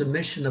 So it's a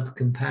mission of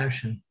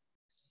compassion.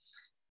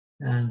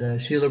 And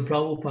Srila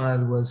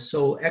Prabhupada was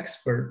so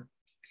expert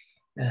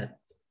at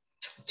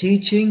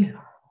teaching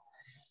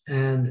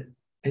and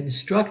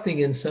instructing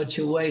in such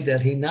a way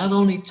that he not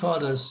only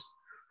taught us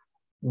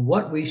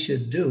what we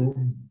should do,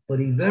 but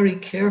he very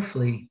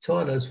carefully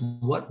taught us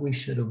what we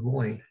should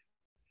avoid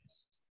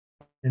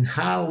and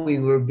how we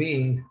were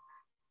being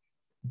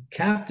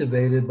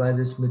captivated by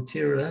this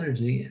material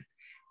energy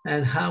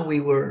and how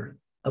we were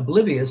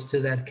oblivious to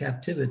that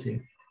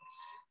captivity.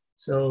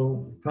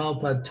 So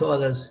Prabhupada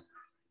taught us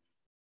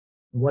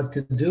what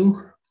to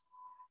do,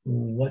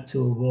 what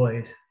to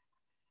avoid,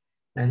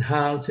 and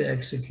how to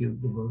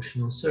execute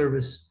devotional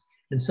service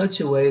in such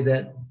a way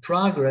that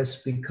progress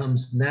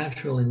becomes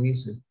natural and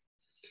easy.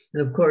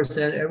 And of course,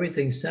 that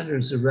everything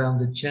centers around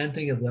the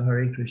chanting of the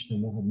Hare Krishna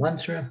Maha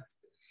Mantra,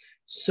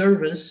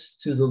 service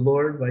to the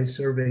Lord by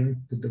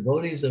serving the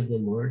devotees of the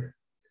Lord,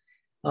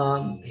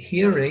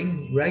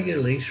 hearing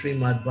regularly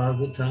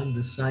Srimad-Bhagavatam,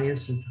 the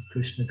science of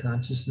Krishna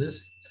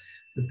consciousness,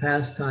 the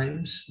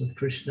pastimes of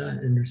Krishna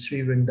in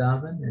Sri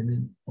Vrindavan and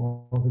in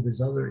all of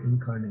his other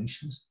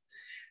incarnations,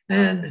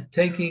 and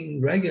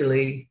taking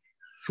regularly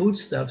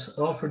foodstuffs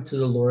offered to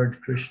the Lord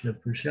Krishna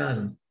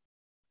Prasadam.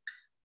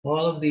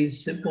 All of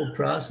these simple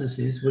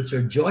processes, which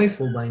are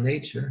joyful by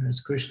nature, as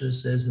Krishna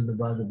says in the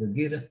Bhagavad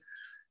Gita,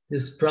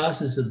 this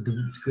process of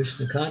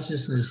Krishna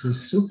consciousness is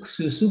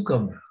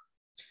susukham.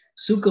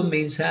 Sukham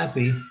means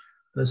happy,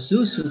 but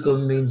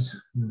susukham means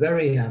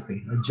very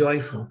happy or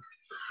joyful.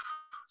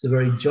 It's a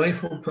very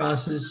joyful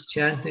process,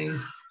 chanting,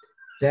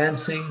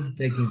 dancing,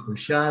 taking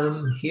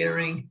prasadam,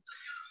 hearing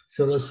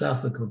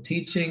philosophical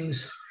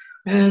teachings,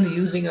 and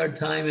using our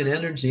time and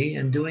energy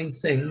and doing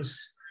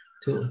things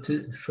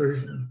to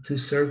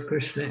serve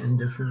Krishna in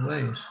different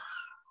ways.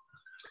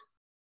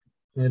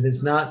 It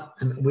is not,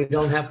 we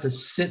don't have to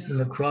sit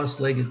in a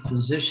cross-legged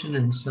position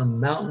in some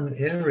mountain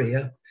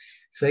area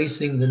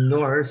facing the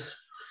north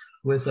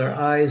with our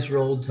eyes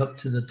rolled up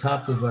to the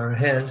top of our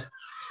head,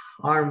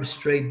 arms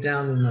straight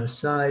down on our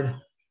side,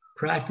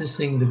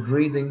 practicing the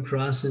breathing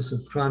process of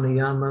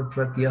pranayama,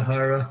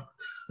 pratyahara,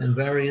 and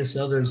various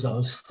others,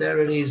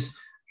 austerities,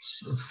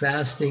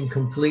 fasting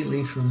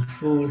completely from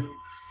food,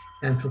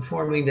 and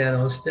performing that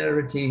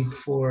austerity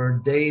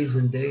for days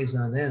and days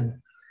on end.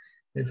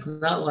 It's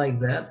not like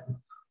that.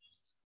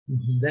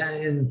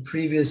 That in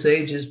previous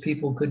ages,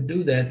 people could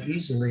do that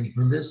easily.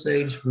 In this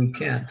age, we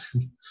can't.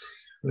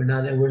 We're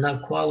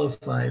not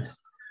qualified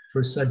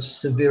for such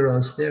severe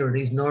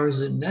austerities, nor is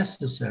it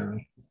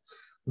necessary.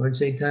 Lord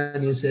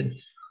Chaitanya said,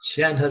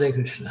 chant Hare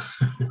Krishna.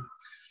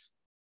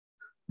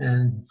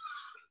 And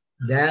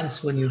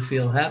dance when you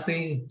feel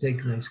happy,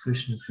 take nice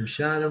Krishna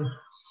prasadam,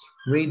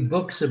 read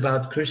books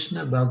about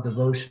Krishna, about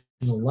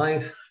devotional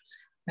life,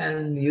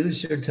 and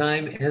use your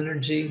time,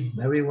 energy.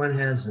 Everyone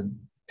has a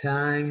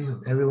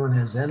time, everyone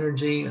has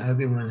energy,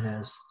 everyone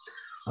has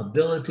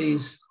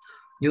abilities.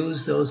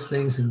 Use those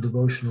things in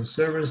devotional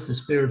service. The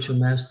spiritual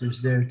master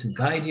is there to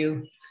guide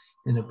you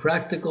in a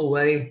practical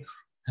way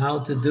how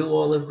to do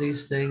all of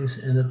these things,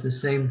 and at the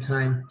same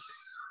time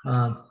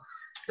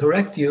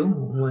correct you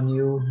when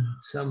you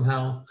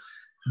somehow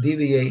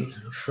deviate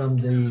from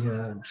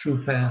the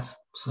true path.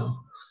 So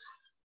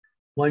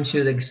one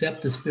should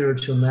accept the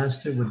spiritual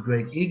master with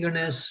great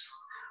eagerness.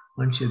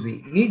 One should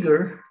be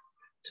eager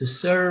to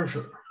serve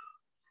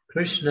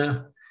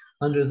Krishna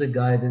under the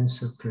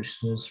guidance of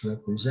Krishna's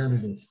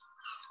representative.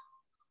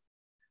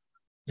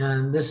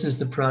 And this is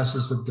the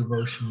process of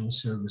devotional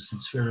service.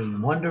 It's very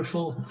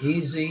wonderful,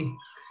 easy,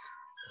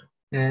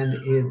 and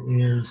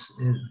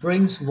it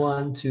brings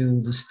one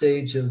to the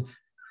stage of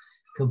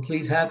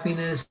complete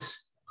happiness,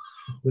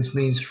 which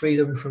means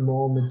freedom from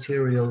all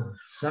material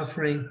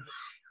suffering,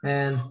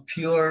 and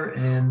pure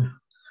and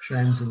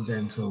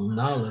transcendental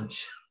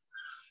knowledge.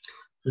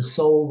 The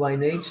soul by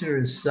nature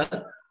is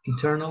Sat,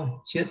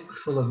 eternal, Chit,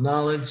 full of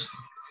knowledge,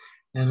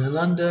 and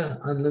Ananda,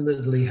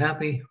 unlimitedly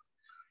happy.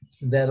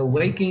 That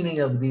awakening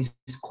of these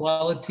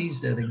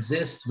qualities that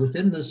exist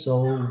within the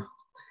soul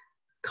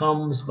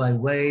comes by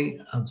way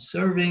of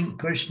serving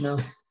Krishna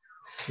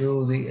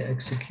through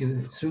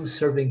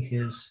serving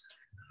his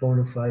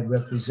bona fide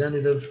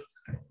representative,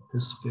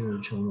 the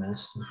spiritual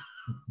master.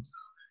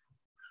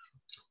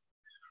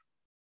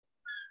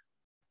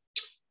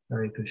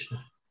 Hare Krishna.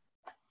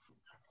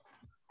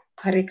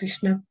 Hare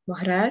Krishna,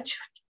 Maharaj.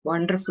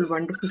 Wonderful,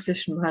 wonderful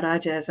session,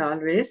 Maharaj, as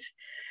always.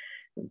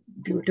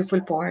 Beautiful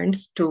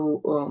points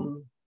to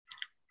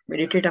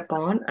meditate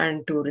upon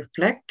and to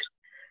reflect.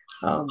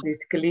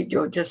 Basically,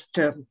 you're just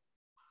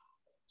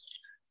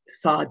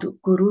sadhu,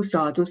 Guru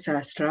Sadhu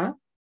Sastra,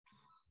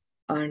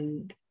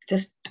 and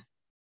just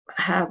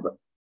have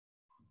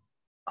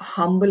a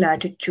humble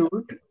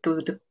attitude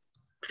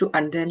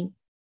and then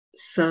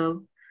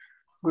serve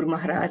Guru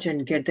Maharaj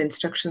and get the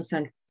instructions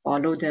and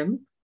follow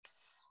them,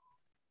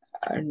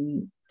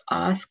 and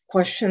ask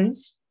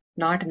questions,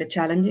 not in a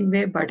challenging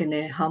way, but in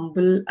a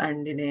humble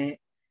and in a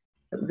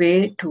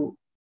way to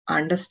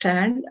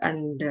understand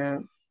and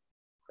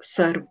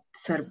serve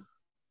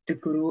the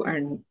Guru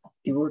and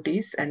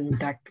devotees, and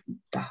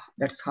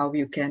that's how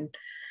you can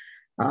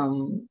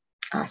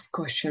ask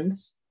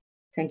questions.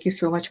 Thank you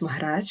so much,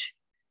 Maharaj.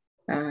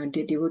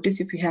 Dear devotees,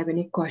 if you have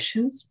any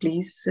questions,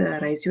 please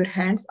raise your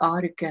hands,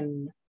 or you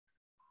can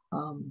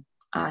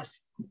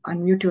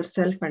unmute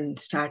yourself and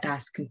start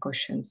asking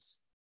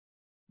questions.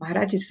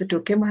 Maharaj, is it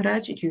okay,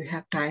 Maharaj? Do you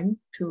have time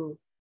to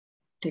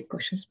take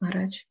questions,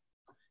 Maharaj?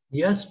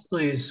 Yes,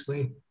 please.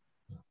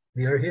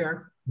 We are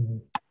here.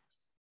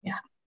 Yeah.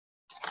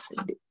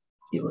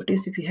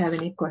 Devotees, if you have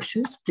any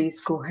questions, please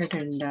go ahead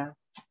and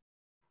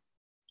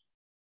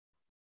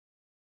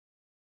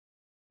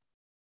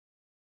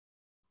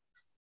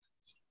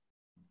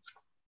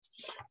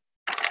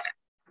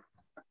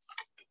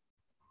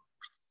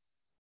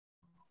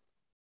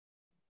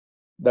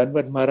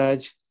Danvat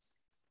Maharaj,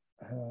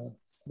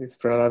 this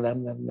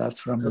Prahladananda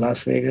from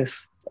Las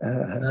Vegas.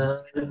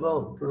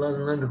 Haribol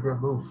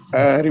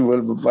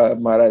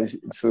Maharaj,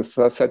 it's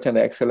such an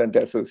excellent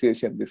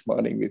association this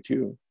morning with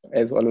you,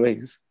 as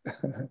always.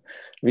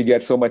 We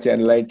get so much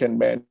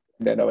enlightenment,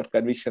 and our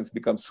convictions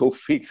become so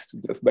fixed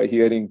just by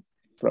hearing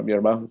from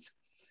your mouth.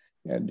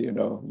 And,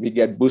 we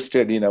get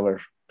boosted in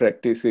our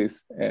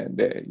practices,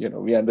 and,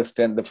 we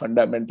understand the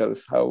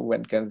fundamentals, how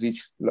one can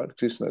reach Lord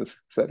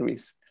Krishna's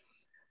service.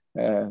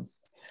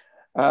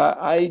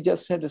 I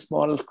just had a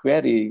small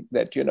query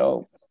that,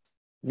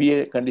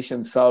 we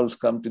conditioned souls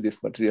come to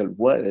this material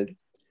world,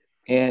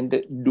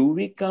 and do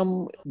we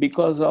come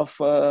because of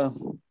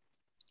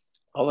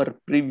our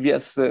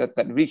previous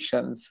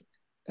convictions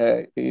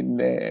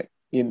in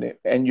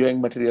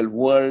enjoying material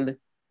world,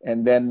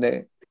 and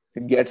then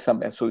get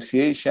some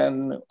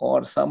association,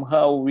 or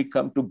somehow we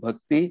come to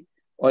bhakti,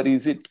 or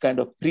is it kind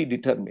of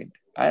predetermined?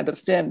 I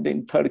understand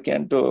in third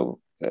canto,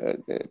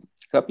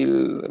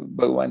 Kapil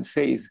Bhagavan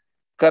says,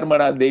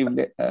 Karmana Dev,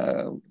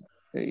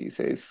 he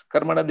says,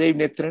 Karmana Dev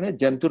Netrane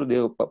Jantur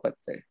Dev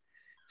Papatte.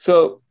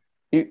 So,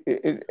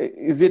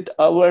 is it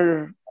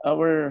our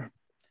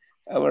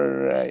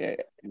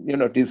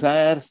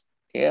desires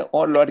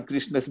or Lord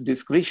Krishna's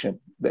discretion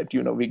that,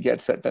 we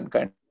get certain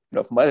kind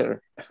of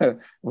mother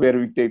where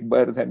we take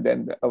birth, and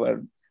then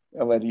our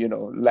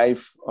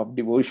life of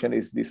devotion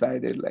is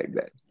decided like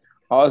that?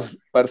 I was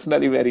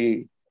personally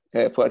very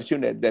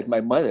fortunate that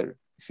my mother,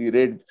 she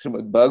read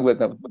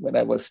Srimad-Bhagavatam when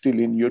I was still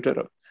in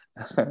utero.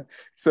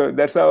 So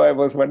that's how I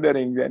was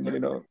wondering then,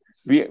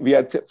 we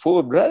are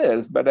 4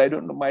 brothers, but I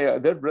don't know my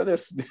other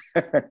brothers,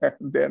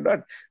 they're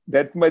not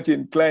that much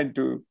inclined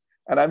to,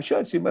 and I'm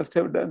sure she must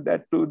have done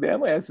that to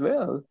them as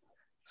well.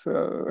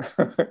 So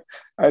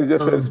I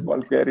just had a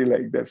small query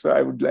like that. So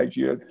I would like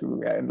you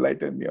to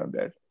enlighten me on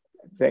that.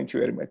 Thank you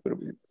very much,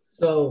 Prabhu.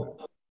 So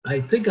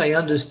I think I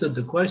understood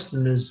the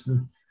question is,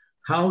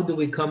 how do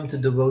we come to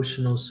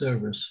devotional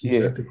service? Is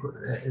Yes.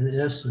 that in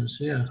essence,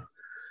 yeah.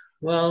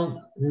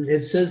 Well,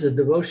 it says that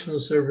devotional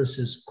service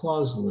is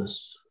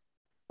causeless.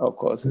 Of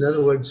course. In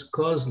other words,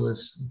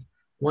 causeless.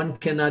 One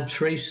cannot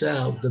trace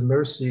out the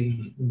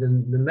mercy,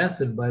 the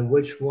method by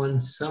which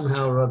one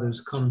somehow or others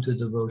come to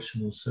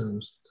devotional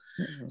service.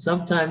 Mm-hmm.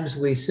 Sometimes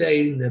we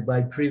say that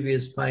by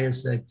previous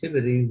pious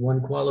activity, one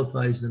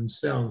qualifies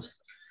themselves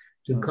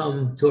to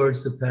come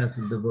towards the path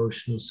of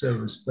devotional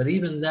service. But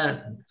even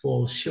that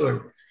falls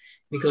short,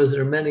 because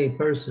there are many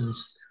persons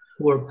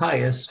who are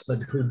pious,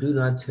 but who do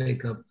not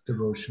take up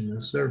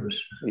devotional service.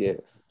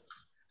 Yes.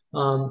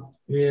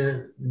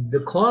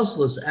 The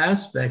causeless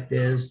aspect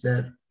is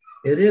that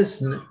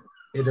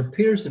it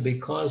appears to be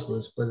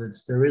causeless, but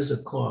there is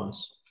a cause.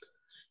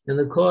 And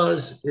the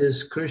cause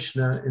is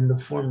Krishna in the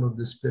form of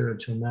the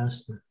spiritual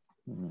master.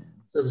 Mm.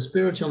 So the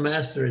spiritual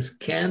master is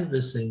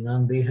canvassing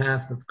on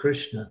behalf of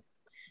Krishna.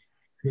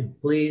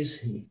 Please,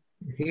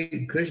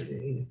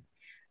 Krishna,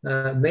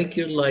 make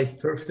your life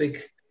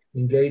perfect,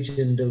 engage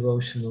in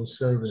devotional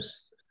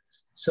service.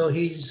 So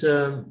he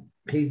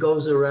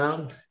goes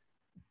around,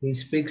 he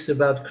speaks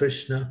about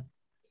Krishna,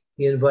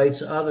 he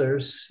invites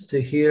others to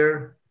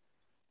hear,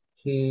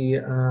 he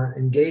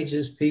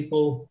engages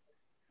people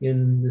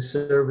in the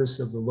service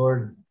of the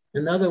Lord.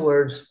 In other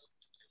words,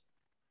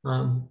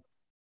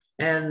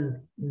 and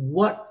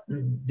what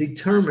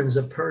determines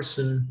a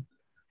person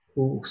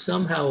who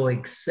somehow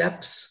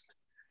accepts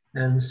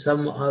and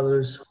some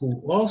others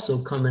who also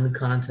come in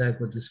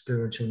contact with the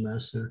spiritual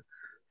master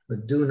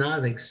but do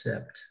not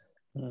accept.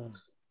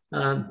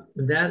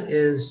 That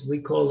is, we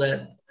call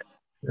that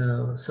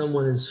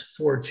someone is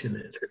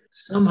fortunate.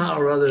 Somehow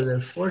or other, they're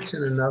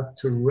fortunate enough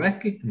to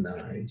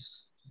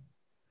recognize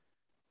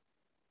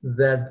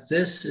that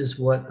this is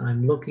what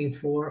I'm looking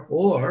for,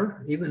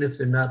 or even if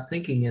they're not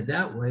thinking it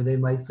that way, they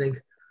might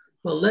think,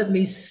 well, let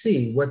me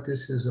see what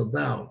this is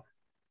about.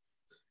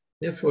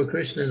 Therefore,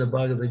 Krishna in the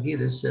Bhagavad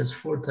Gita says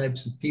 4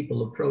 types of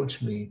people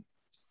approach me.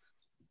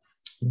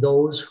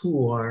 Those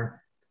who are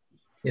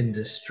in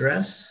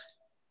distress,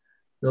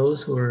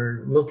 those who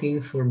are looking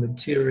for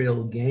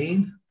material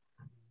gain,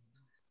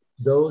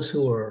 those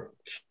who are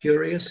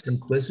curious,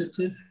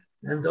 inquisitive,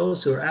 and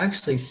those who are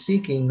actually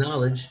seeking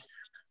knowledge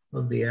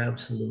of the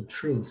absolute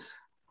truth.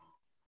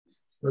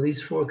 Well,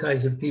 these 4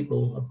 kinds of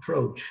people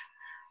approach.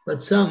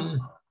 But some,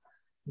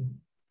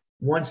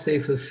 once they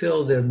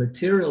fulfill their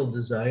material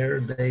desire,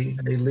 they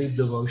leave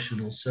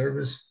devotional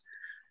service.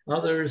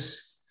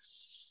 Others,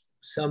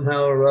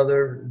 somehow or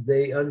other,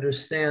 they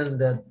understand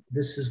that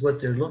this is what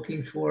they're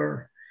looking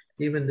for.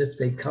 Even if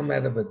they come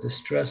out of a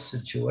distressed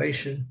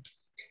situation,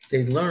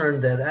 they learn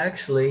that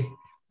actually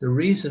the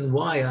reason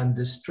why I'm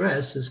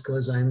distressed is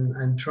because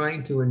I'm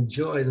trying to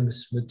enjoy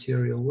this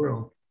material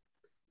world.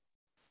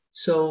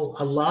 So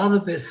a lot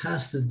of it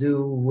has to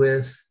do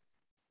with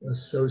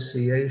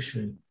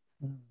association.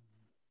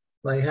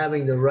 By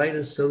having the right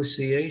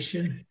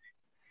association,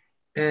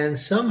 and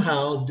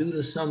somehow due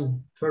to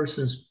some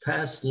person's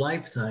past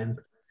lifetime,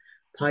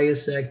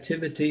 pious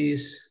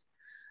activities,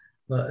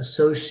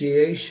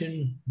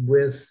 association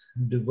with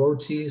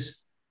devotees,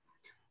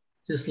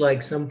 just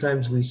like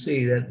sometimes we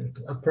see that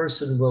a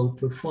person will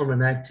perform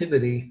an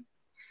activity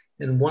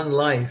in one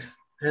life,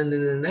 and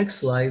in the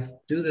next life,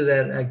 due to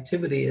that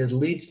activity, it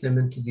leads them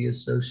into the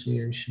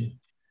association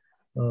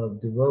of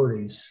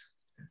devotees.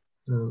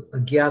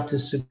 Agyata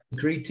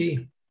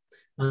Sukriti,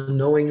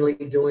 unknowingly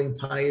doing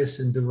pious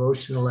and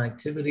devotional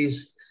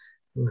activities,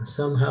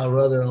 somehow or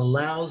other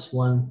allows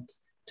one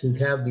to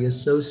have the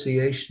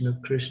association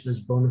of Krishna's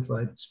bona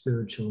fide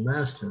spiritual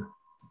master.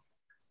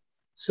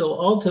 So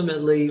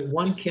ultimately,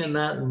 one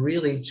cannot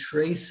really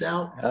trace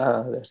out.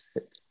 That's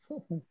it.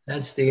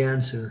 That's the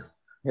answer.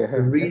 Yeah.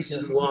 The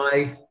reason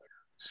why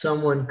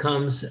someone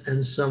comes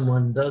and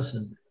someone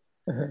doesn't.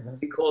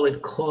 We call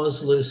it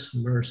causeless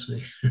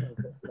mercy.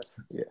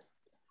 Yeah.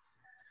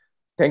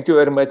 Thank you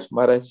very much,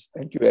 Maharaj.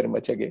 Thank you very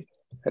much again.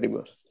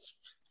 Haribol.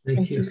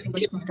 Thank you so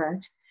much,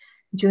 Maharaj.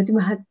 Jyoti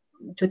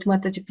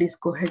Mataji, please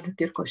go ahead with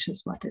your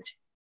questions, Mataji.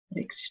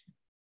 Hare Krishna.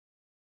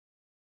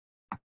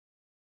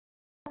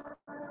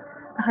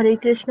 Hare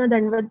Krishna,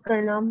 Dandavat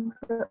Pranam,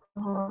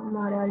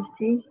 Maharaj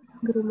Ji,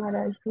 Guru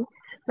Maharaj Ji.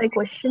 My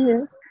question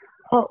is,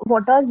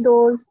 what are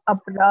those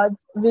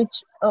aparadhs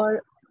which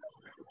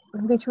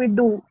we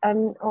do,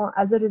 and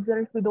as a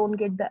result we don't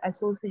get the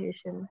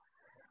association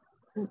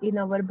in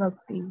our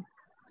bhakti?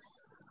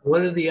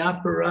 What are the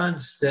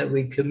aparadhs that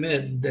we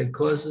commit that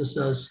causes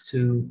us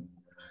to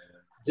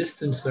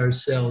distance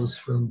ourselves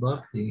from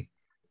bhakti?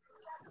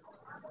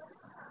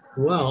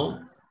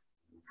 Well,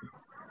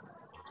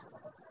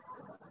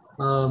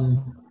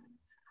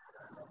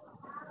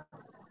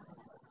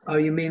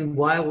 you mean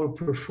while we're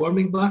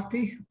performing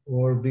bhakti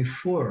or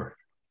before?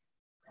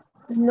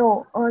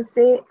 No,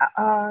 say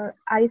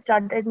I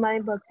started my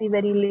bhakti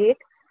very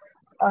late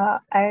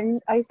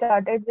and I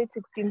started with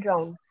 16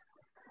 rounds.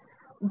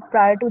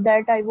 prior to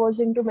that, I was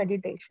into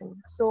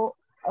meditation. So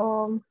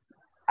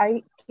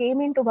I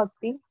came into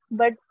bhakti,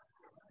 but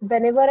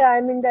whenever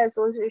I'm in the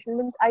association,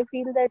 means I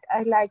feel that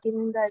I like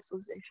in the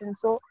association.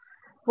 So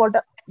what,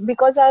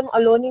 because I'm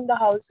alone in the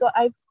house, so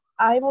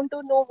I want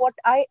to know what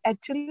I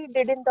actually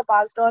did in the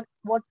past, or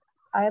what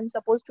I am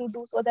supposed to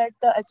do so that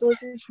the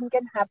association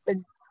can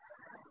happen,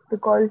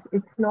 because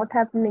it's not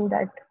happening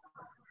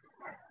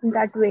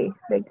that way.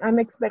 Like I'm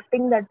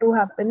expecting that to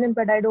happen,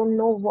 but I don't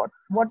know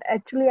what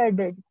actually I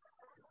did,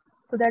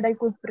 so that I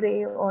could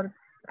pray or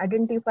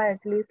identify,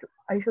 at least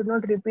I should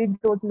not repeat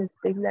those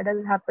mistakes that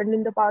has happened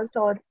in the past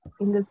or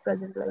in this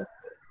present life.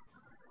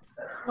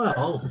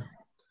 Well,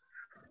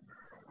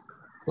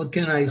 what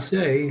can I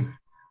say?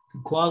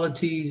 The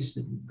qualities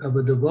of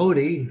a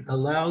devotee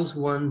allows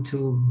one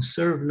to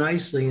serve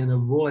nicely and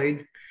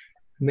avoid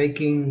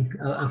making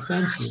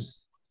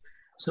offenses.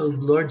 So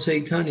Lord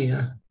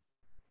Chaitanya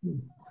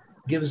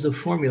gives the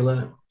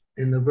formula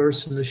in the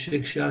verse in the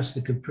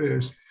Shikshastika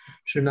prayers,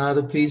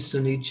 Shanadapi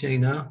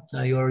Sunichena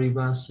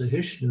Tayoriva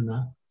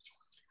Sahishnuna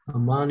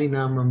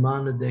Amanina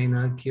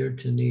Mamanadena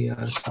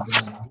Kirtaniya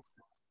Sadhana.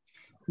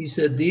 He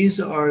said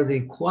these are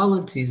the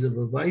qualities of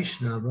a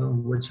Vaishnava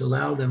which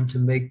allow them to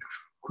make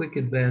quick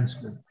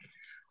advancement.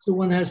 So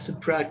one has to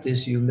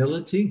practice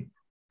humility,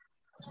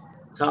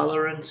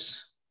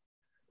 tolerance,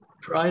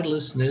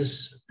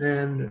 pridelessness,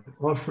 and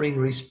offering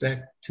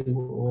respect to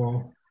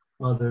all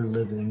other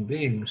living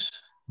beings.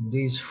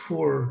 These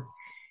four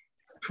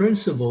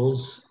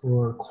principles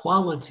or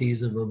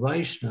qualities of a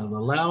Vaishnava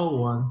allow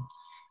one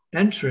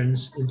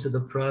entrance into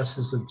the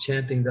process of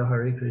chanting the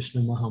Hare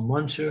Krishna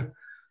Mahamantra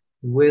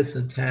with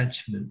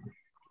attachment.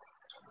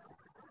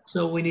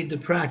 So we need to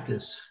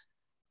practice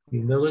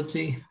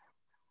humility,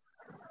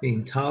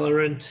 being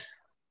tolerant,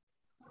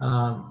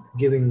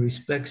 giving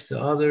respects to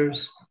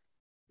others,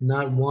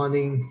 not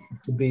wanting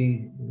to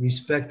be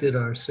respected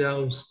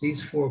ourselves.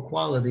 These four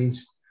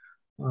qualities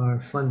are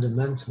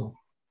fundamental.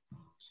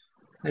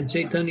 And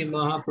Chaitanya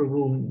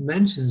Mahaprabhu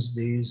mentions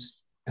these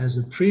as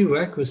a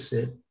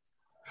prerequisite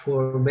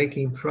for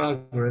making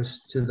progress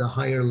to the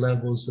higher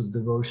levels of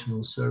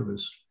devotional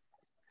service.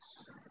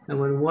 And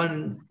when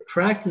one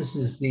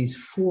practices these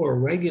four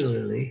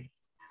regularly,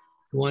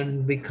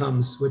 one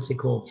becomes what they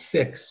call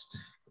fixed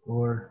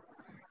or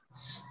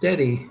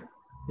steady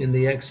in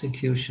the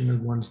execution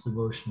of one's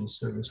devotional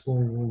service.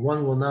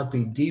 One will not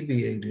be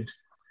deviated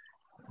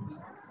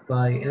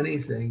by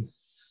anything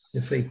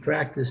if they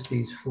practice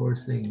these four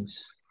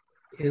things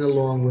in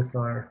along with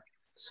our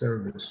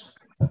service.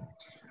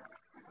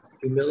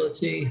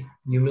 Humility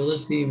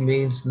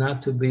means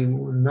not to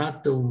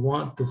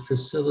want the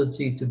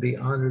facility to be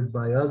honored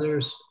by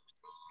others.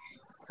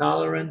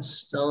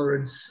 Tolerance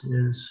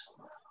is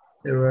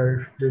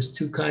there's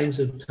two kinds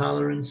of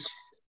tolerance.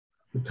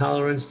 The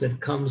tolerance that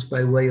comes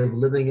by way of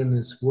living in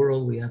this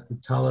world. We have to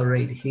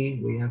tolerate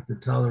heat, we have to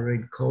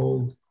tolerate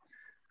cold,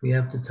 we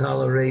have to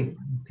tolerate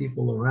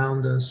people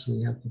around us,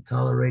 we have to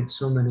tolerate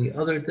so many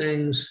other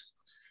things.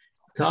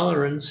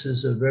 Tolerance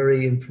is a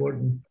very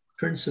important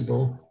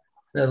principle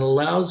that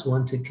allows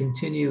one to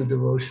continue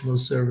devotional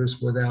service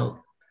without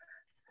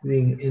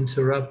being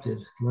interrupted,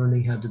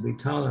 learning how to be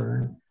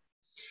tolerant.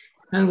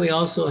 And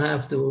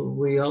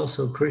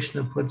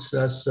Krishna puts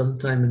us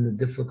sometime in a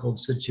difficult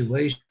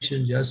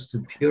situation just to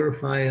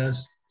purify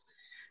us.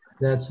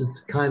 That's a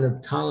kind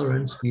of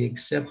tolerance. We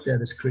accept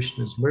that as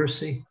Krishna's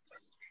mercy.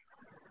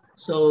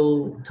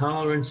 So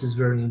tolerance is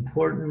very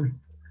important.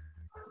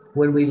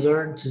 When we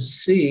learn to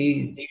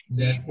see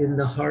that in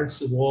the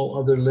hearts of all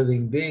other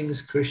living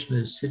beings, Krishna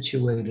is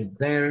situated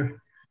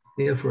there.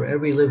 Therefore,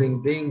 every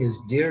living being is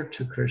dear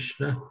to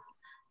Krishna.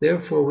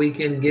 Therefore, we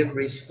can give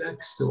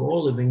respects to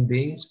all living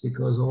beings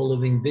because all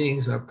living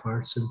beings are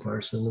parts and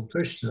parcel of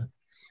Krishna.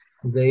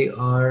 They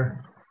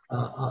are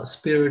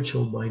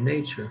spiritual by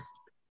nature.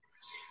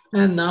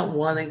 And not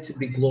wanting to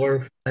be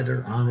glorified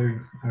or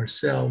honored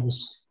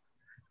ourselves,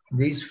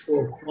 these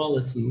four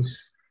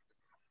qualities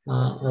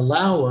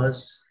allow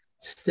us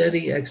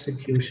steady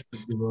execution of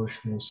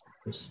devotional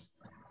service.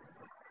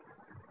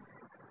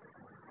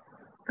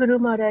 Guru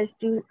Maharaj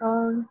Ji,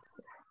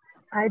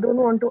 I don't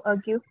want to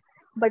argue,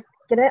 but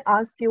can I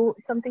ask you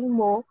something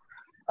more?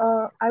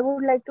 I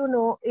would like to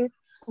know if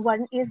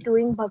one is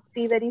doing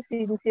bhakti very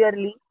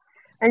sincerely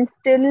and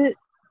still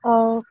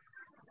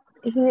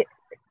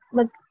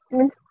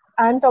means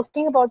I'm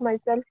talking about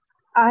myself.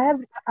 I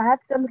have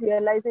some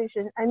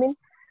realization. I mean,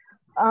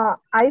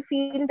 I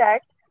feel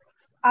that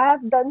I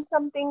have done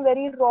something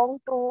very wrong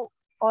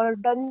or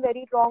done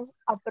very wrong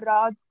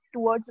aparadh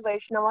towards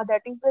Vaishnava.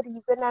 That is the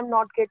reason I'm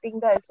not getting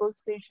the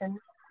association.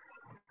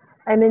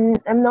 I mean,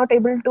 I'm not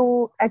able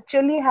to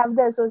actually have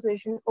the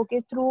association.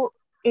 Okay, through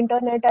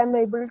internet, I'm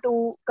able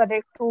to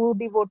connect to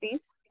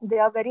devotees. They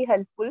are very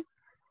helpful.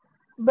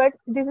 But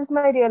this is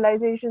my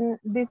realization.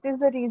 This is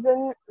the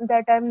reason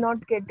that I'm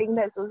not getting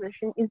the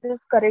association. Is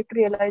this correct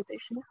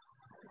realization?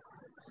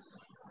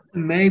 It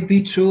may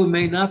be true, it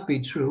may not be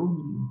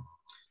true.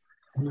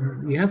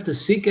 You have to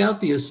seek out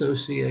the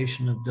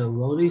association of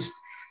devotees.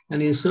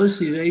 And the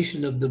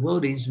association of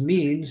devotees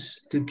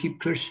means to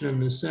keep Krishna in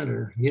the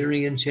center.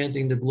 Hearing and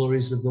chanting the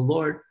glories of the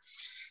Lord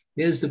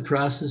is the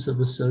process of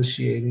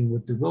associating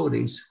with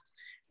devotees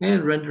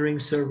and rendering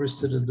service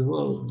to the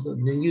devotees.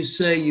 And you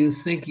say you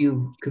think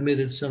you've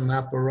committed some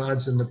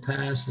aparadhas in the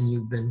past and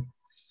you've been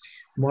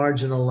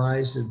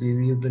marginalized,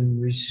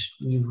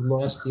 you've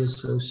lost the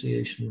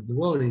association of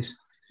devotees.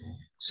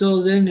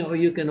 So then, or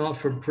you can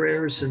offer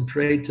prayers and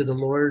pray to the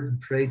Lord, and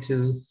pray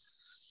to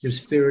your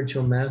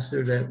spiritual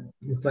master that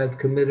if I've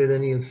committed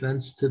any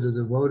offense to the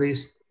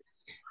devotees,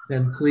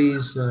 then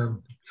please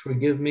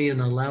forgive me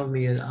and allow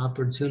me an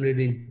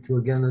opportunity to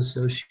again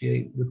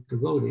associate with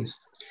devotees.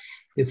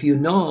 If you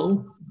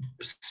know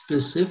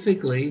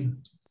specifically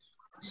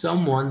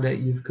someone that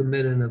you've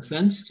committed an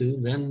offense to,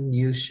 then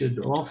you should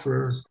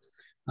offer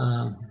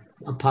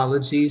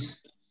apologies,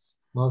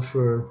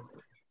 offer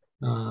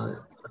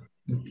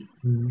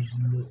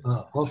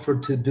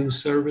to do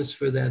service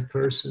for that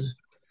person.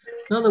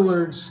 In other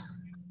words,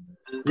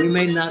 we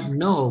may not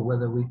know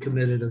whether we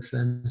committed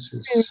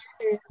offenses.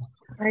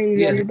 I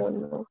really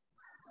don't know.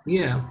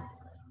 Yeah,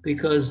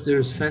 because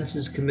there's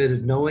offenses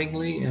committed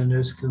knowingly and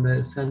there's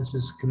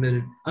offenses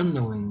committed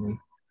unknowingly.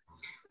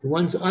 The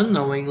ones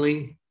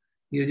unknowingly,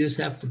 you just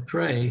have to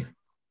pray.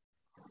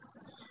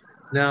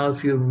 Now,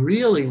 if you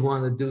really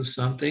want to do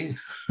something,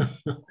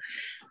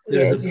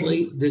 there's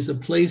a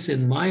place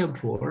in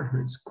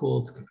Mayapur. It's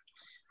called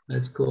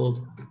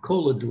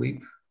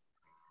Koladweep.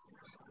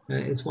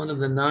 It's one of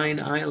the 9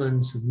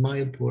 islands of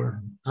Mayapur.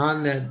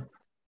 On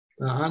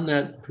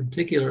that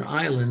particular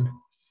island,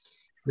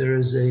 there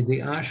is the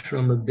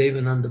ashram of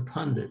Devananda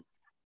Pandit.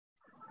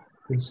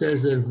 It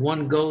says that if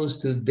one goes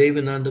to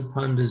Devananda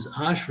Pandit's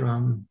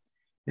ashram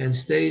and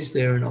stays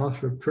there and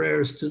offers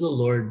prayers to the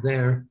Lord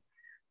there,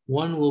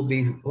 one will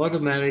be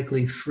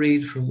automatically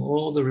freed from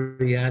all the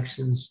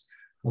reactions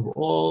of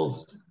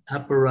all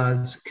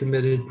aparadhas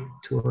committed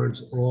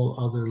towards all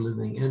other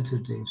living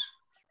entities.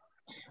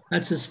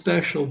 That's a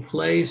special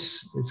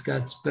place. It's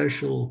got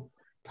special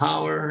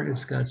power.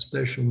 It's got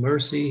special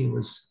mercy.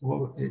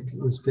 It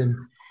has been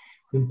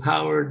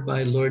empowered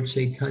by Lord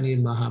Chaitanya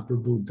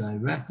Mahaprabhu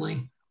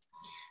directly.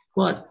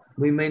 But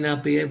we may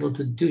not be able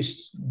to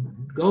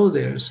go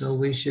there, so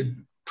we should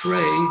pray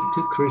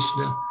to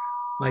Krishna,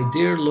 my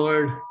dear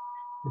Lord,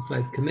 if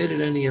I've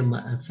committed any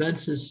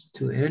offenses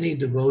to any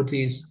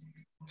devotees,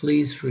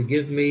 please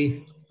forgive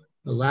me.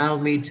 Allow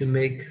me to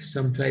make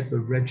some type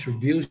of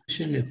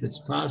retribution if it's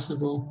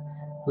possible.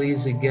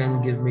 Please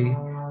again give me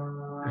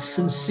a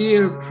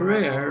sincere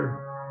prayer,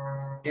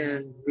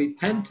 and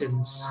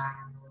repentance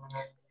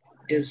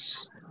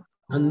is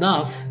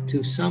enough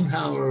to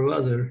somehow or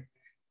other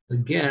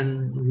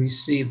again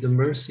receive the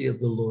mercy of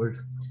the Lord.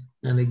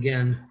 And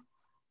again,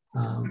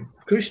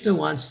 Krishna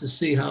wants to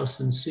see how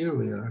sincere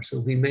we are. So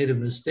if we made a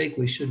mistake,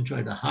 we shouldn't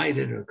try to hide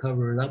it or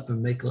cover it up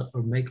and make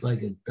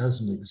like it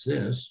doesn't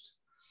exist.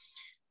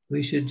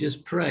 We should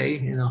just pray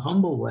in a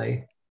humble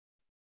way.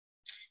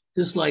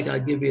 Just like I'll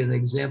give you an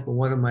example.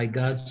 One of my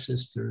god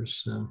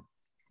sisters,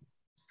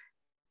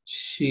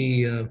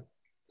 she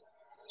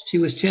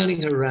was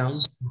chanting her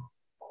rounds.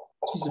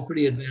 She's a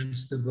pretty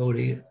advanced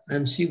devotee,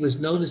 and she was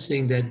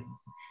noticing that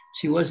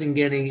she wasn't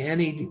getting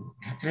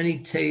any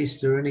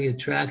taste or any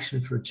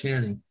attraction for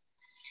chanting.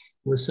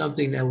 It was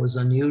something that was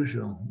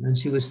unusual. And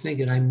she was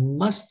thinking, I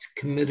must have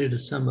committed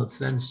some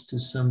offense to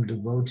some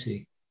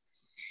devotee.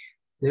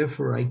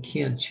 Therefore, I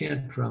can't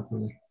chant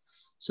properly.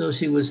 So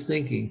she was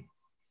thinking.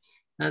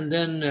 And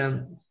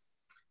then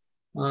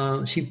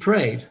she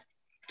prayed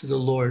to the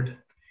Lord.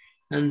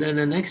 And then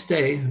the next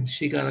day,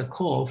 she got a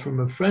call from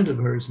a friend of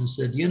hers and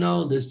said, you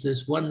know, there's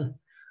this one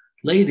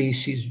lady,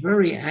 she's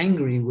very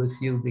angry with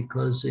you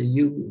because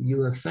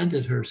you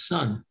offended her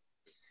son.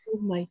 Oh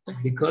my God.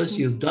 Because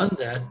you've done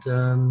that,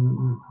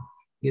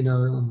 you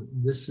know,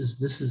 this is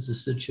the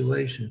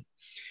situation.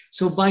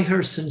 So by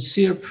her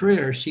sincere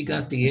prayer, she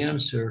got the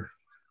answer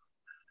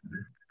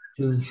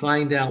to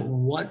find out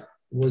what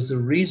was the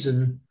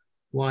reason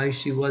why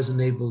she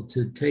wasn't able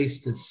to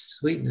taste the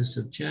sweetness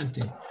of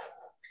chanting.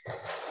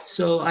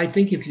 So I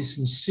think if you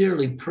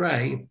sincerely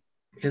pray,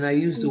 and I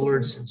use the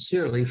word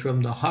sincerely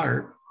from the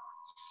heart,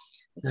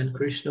 then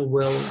Krishna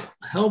will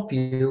help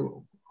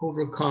you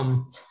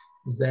overcome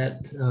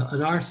that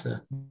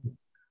anartha,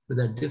 or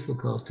that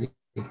difficulty.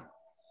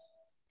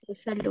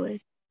 Yes, I'll do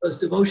it. Because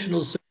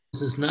devotional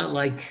service is not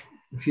like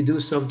if you do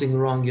something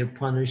wrong, you're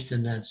punished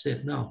and that's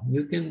it. No,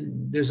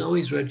 there's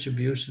always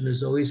retribution,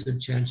 there's always a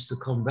chance to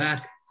come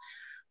back,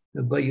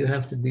 but you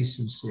have to be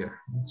sincere,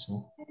 that's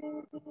all.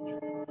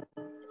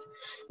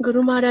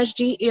 Guru Maharaj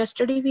Ji,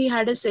 yesterday we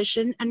had a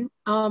session and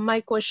my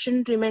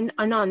question remained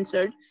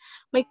unanswered.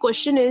 My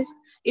question is,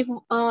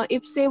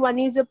 if say one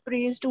is a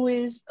priest who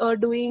is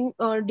doing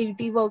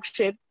deity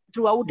worship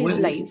throughout his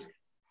life.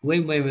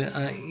 Wait a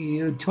minute.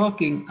 You're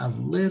talking a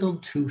little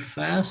too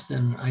fast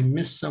and I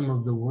missed some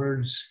of the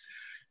words.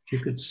 If you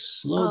could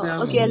slow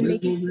down okay, a I'll little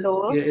make it bit.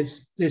 slower. Yeah,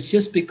 it's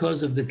just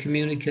because of the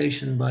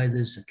communication by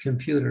this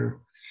computer.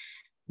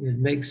 It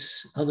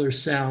makes other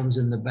sounds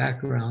in the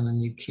background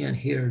and you can't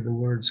hear the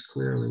words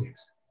clearly.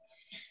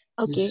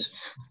 Okay. Yes.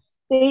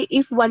 Say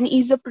if one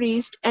is a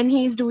priest and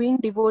he is doing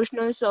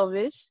devotional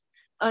service,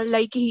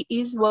 like he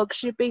is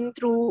worshipping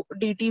through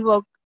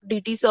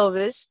deity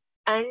service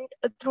and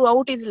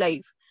throughout his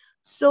life.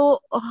 So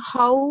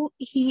how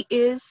he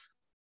is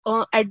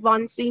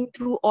advancing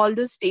through all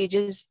the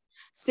stages.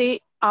 Say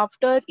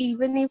after,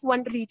 even if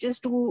one reaches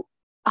to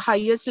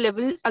highest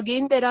level,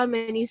 again there are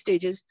many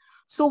stages.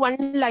 So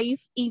one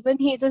life, even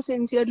he is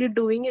sincerely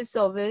doing his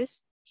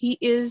service, he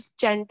is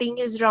chanting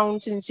his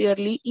round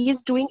sincerely, he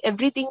is doing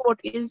everything what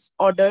is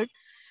ordered,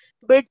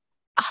 but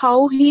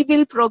how he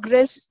will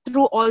progress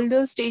through all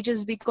the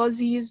stages, because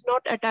he is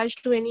not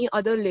attached to any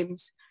other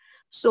limbs.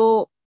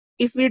 So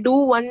if we do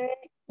one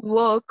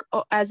work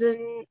as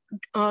an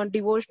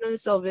devotional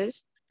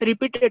service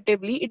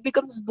repetitively, it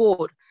becomes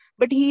bore,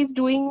 but he is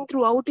doing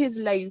throughout his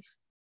life.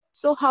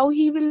 So how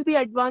he will be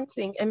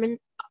advancing? I mean,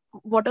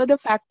 what are the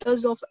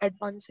factors of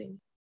advancing?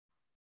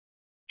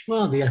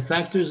 Well, the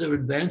factors of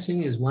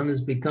advancing is one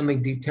is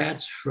becoming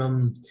detached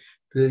from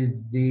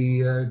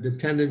the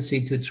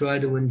tendency to try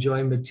to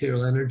enjoy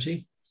material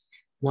energy.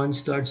 One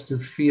starts to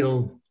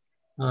feel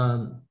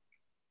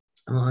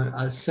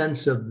a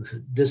sense of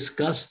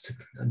disgust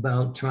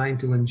about trying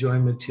to enjoy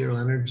material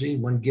energy.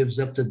 One gives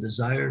up the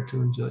desire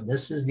to enjoy.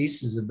 This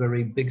is a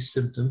very big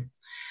symptom.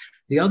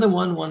 The other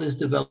one is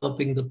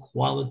developing the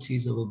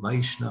qualities of a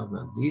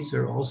Vaishnava. These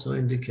are also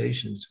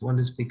indications. One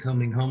is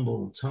becoming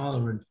humble,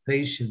 tolerant,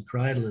 patient,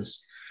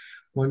 prideless.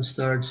 One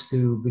starts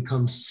to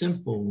become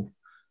simple.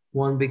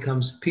 One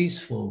becomes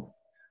peaceful.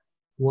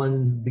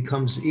 One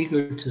becomes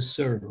eager to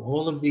serve.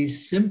 All of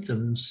these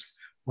symptoms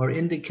are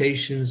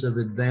indications of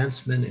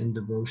advancement in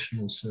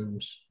devotional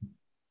service.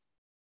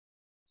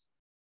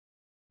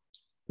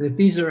 And if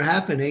these are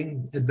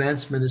happening,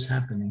 advancement is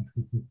happening.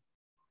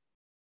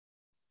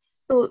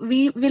 So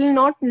we will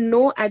not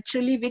know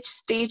actually which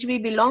stage we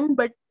belong,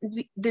 but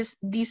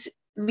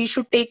we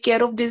should take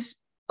care of these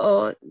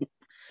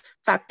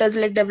factors,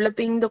 like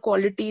developing the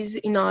qualities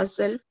in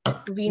ourselves.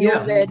 We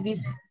know where we.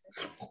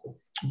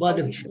 But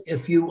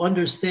if you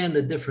understand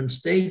the different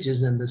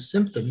stages and the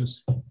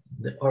symptoms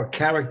or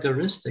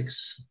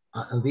characteristics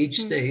of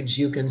each stage,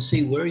 you can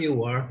see where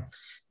you are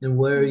and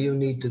where you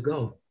need to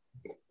go.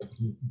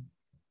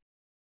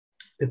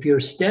 If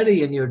you're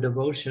steady in your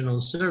devotional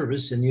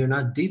service and you're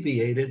not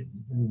deviated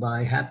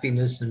by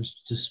happiness and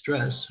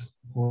distress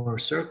or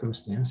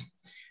circumstance,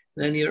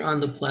 then you're on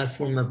the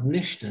platform of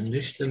Nishta.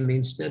 Nishta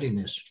means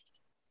steadiness.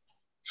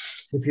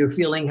 If you're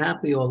feeling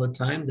happy all the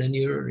time, then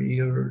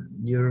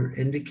you're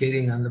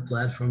indicating on the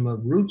platform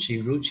of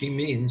Ruchi. Ruchi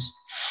means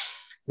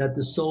that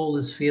the soul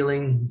is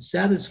feeling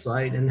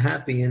satisfied and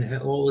happy in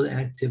all the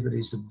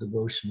activities of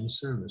devotional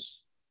service.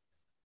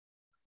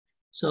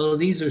 So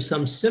these are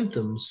some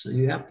symptoms.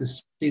 You have to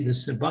see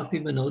this.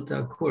 Bhaktivinoda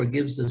Thakur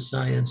gives the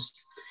science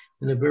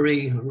in a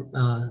very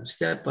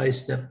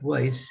step-by-step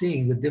way,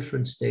 seeing the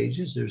different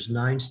stages. There's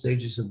 9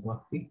 stages of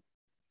bhakti.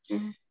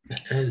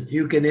 And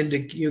you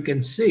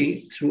can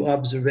see through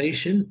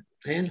observation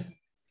and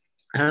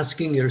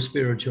asking your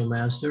spiritual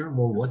master,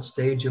 well, what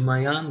stage am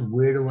I on?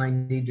 Where do I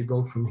need to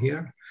go from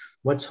here?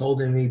 What's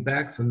holding me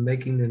back from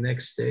making the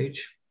next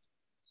stage?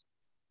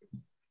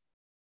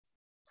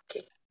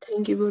 Okay.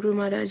 Thank you, Guru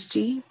Maharaj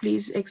Ji.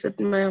 Please accept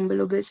my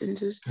humble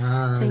obeisances.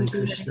 Thank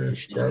you. Krishna.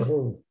 Jai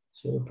Ho.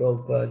 Srila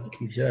Prabhupada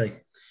ki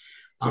jai.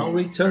 I'll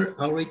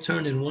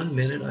return in 1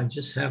 minute. I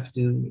just have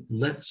to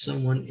let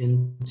someone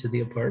into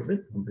the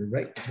apartment. I'll be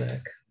right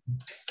back.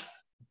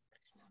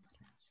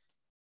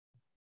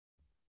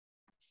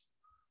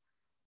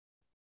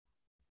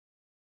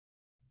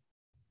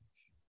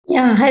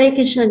 Yeah, Hare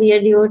Krishna,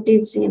 dear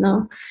devotees,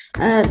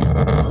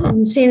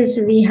 since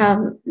we have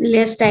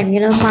less time,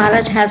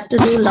 Maharaj has to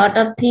do a lot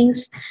of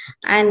things,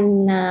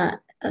 and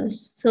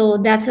so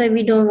that's why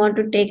we don't want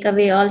to take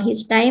away all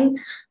his time.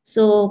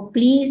 So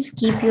please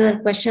keep your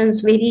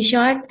questions very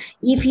short.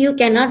 If you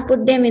cannot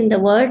put them in the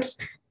words,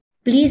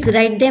 please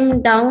write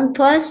them down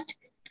first.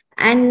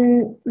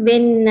 And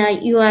when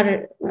you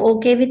are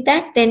okay with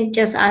that, then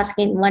just ask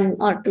in 1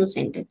 or 2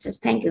 sentences.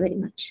 Thank you very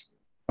much.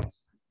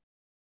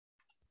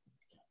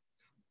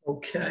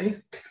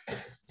 Okay.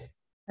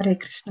 Hare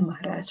Krishna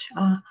Maharaj.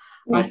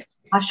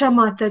 Asha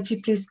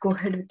Mataji, please go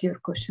ahead with your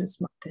questions,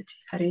 Mataji.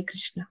 Hare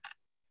Krishna.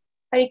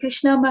 Hare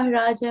Krishna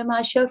Maharaj. I'm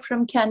Asha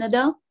from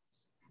Canada.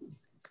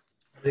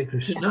 Hare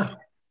Krishna.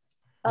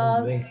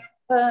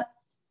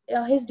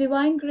 His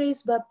Divine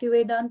Grace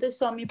Bhaktivedanta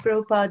Swami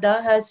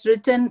Prabhupada has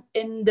written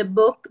in the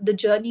book The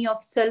Journey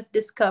of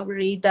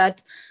Self-Discovery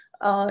that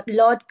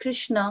Lord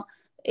Krishna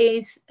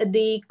is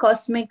the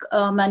cosmic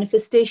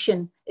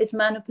manifestation, is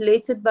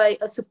manipulated by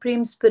a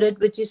supreme spirit,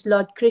 which is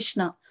Lord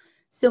Krishna.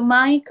 So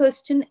my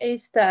question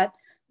is that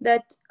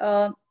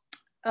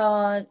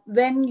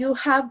when you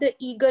have the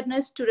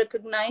eagerness to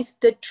recognize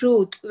the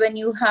truth, when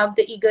you have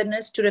the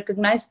eagerness to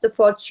recognize the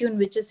fortune,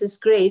 which is His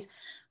grace,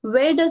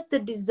 where does the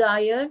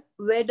desire,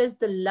 where does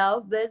the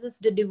love, where does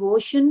the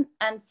devotion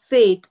and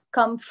faith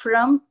come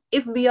from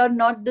if we are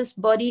not this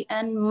body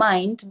and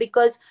mind?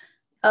 Because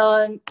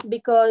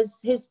because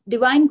His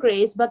Divine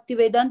Grace,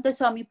 Bhaktivedanta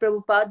Swami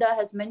Prabhupada,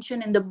 has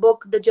mentioned in the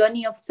book, The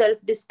Journey of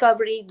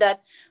Self-Discovery,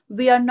 that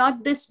we are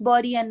not this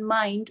body and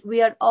mind,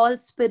 we are all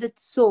spirit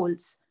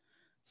souls.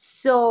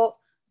 So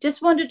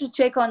just wanted to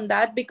check on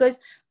that, because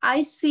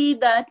I see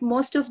that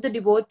most of the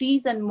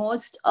devotees and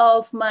most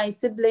of my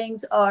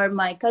siblings or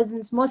my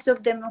cousins, most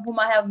of them whom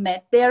I have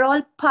met, they're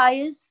all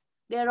pious.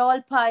 They're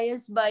all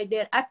pious by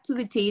their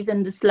activities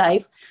in this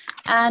life.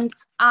 And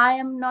I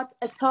am not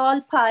at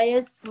all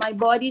pious. My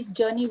body's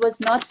journey was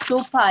not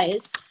so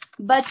pious.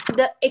 But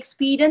the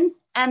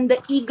experience and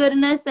the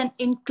eagerness and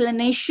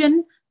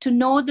inclination to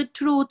know the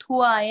truth,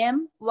 who I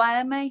am, why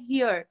am I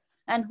here,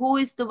 and who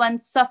is the one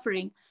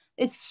suffering,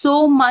 is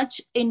so much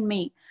in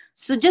me.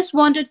 So just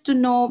wanted to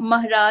know,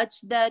 Maharaj,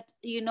 that,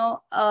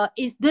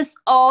 is this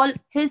all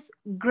His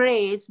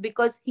grace,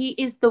 because He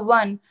is the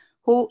one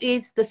who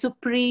is the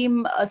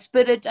supreme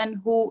spirit and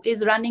who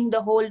is running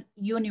the whole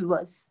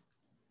universe?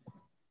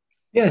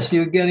 Yes,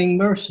 you're getting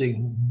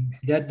mercy.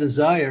 That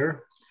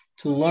desire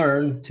to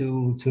learn,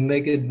 to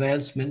make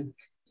advancement,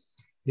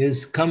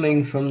 is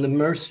coming from the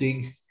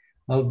mercy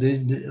of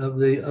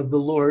the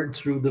Lord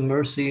through the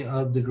mercy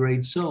of the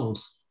great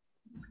souls.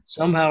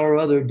 Somehow or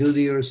other, due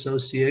to your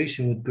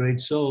association with great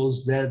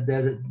souls, that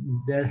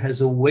has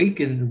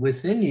awakened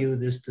within you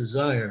this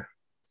desire.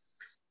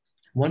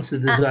 Once the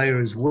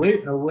desire is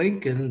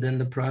awakened, then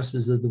the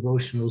process of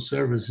devotional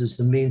service is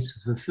the means to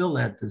fulfill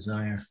that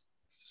desire.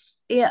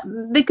 Yeah,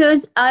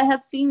 because I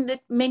have seen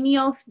that many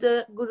of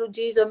the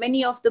Gurujis or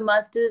many of the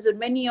masters or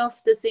many of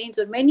the saints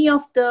or many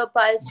of the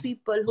pious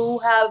people who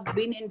have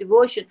been in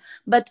devotion,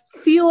 but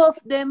few of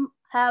them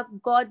have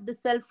got the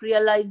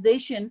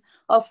self-realization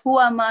of who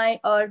am I,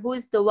 or who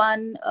is the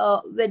one,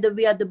 whether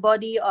we are the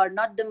body or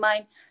not the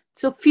mind.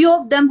 So few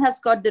of them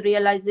has got the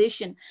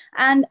realization.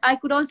 And I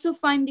could also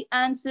find the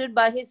answer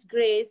by His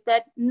grace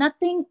that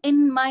nothing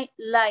in my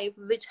life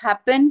which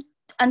happened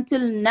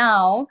until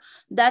now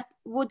that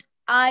would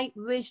I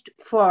wished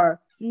for.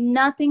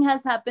 Nothing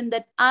has happened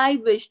that I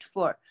wished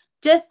for.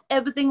 Just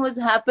everything was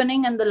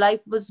happening and the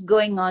life was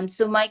going on.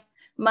 So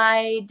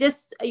my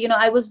just,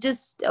 I was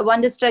just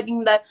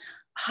wondering that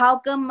how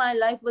come my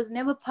life was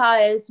never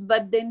pious,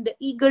 but then the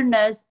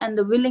eagerness and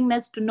the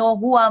willingness to know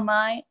who am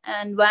I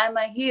and why am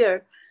I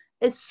here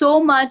is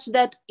so much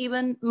that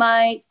even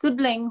my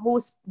sibling,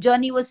 whose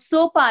journey was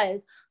so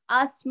pious,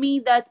 asked me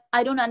that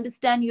I don't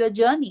understand your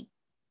journey.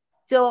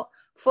 So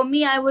for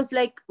me, I was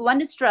like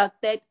wonderstruck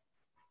that,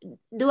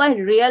 do I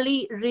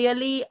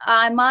really,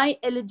 am I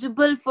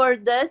eligible for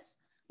this?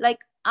 Like,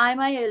 am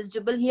I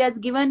eligible? He has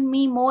given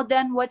me more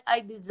than what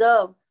I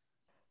deserve.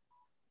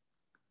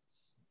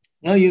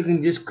 No, you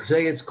can just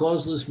say it's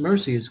causeless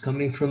mercy. It's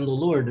coming from the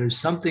Lord. There's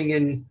something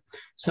in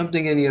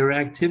your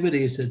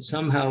activities that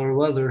somehow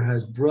or other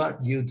has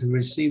brought you to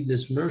receive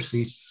this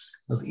mercy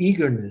of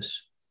eagerness.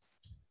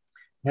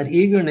 That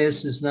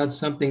eagerness is not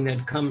something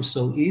that comes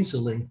so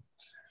easily.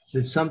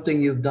 It's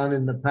something you've done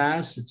in the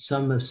past. It's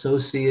some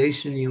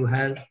association you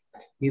had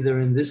either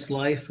in this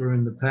life or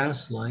in the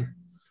past life.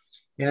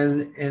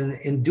 And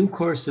in due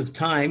course of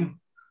time,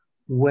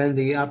 when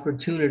the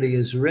opportunity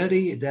is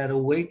ready, that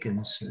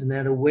awakens. And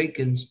that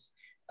awakens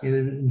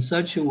in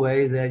such a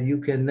way that you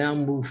can now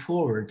move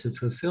forward to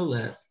fulfill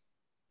that.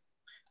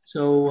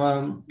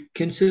 So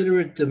consider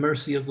it the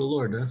mercy of the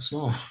Lord, that's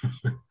all.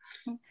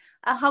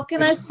 How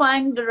can I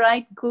find the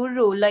right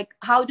guru? Like,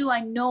 how do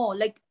I know?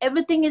 Like,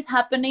 everything is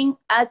happening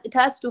as it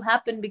has to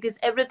happen, because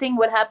everything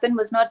what happened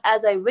was not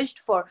as I wished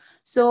for.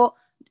 So,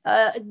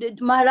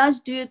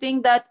 Maharaj, do you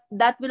think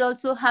that will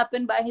also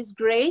happen by His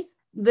grace?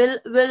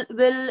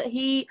 Will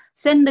He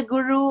send the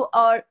guru,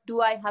 or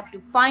do I have to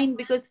find?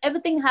 Because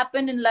everything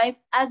happened in life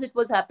as it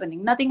was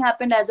happening. Nothing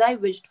happened as I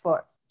wished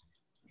for.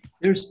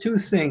 There's two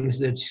things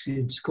that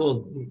it's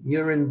called: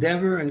 your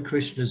endeavor and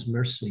Krishna's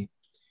mercy.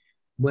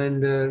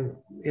 When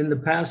in the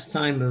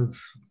pastime of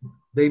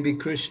baby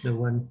Krishna,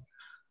 when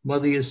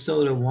Mother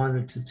Yasoda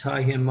wanted to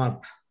tie him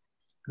up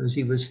because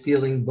he was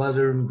stealing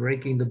butter and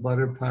breaking the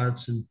butter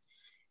pots, and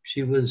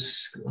she was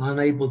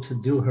unable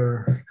to do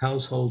her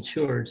household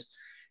chores,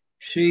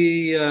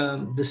 she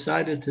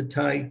decided to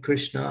tie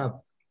Krishna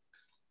up,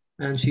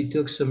 and she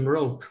took some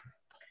rope.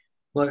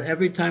 But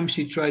every time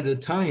she tried to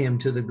tie him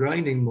to the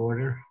grinding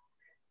mortar,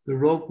 the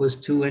rope was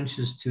 2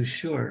 inches too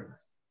short.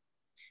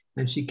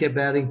 And she kept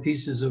adding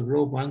pieces of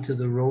rope onto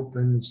the rope,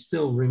 and it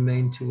still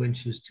remained 2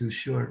 inches too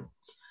short.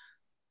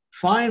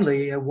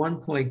 Finally, at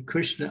one point,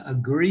 Krishna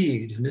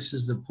agreed, and this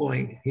is the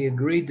point, he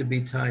agreed to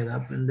be tied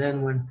up. And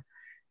then when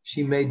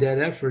she made that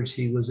effort,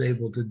 she was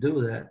able to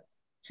do that.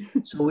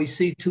 So we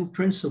see two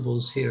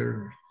principles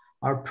here: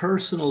 our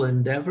personal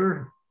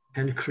endeavor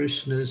and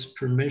Krishna's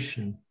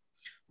permission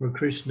or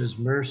Krishna's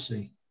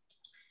mercy.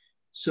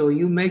 So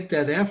you make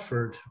that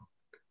effort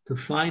to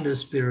find a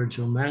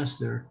spiritual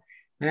master.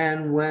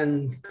 And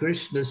when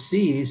Krishna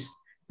sees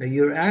that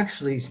you're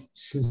actually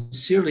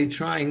sincerely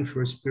trying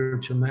for a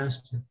spiritual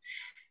master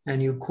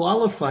and you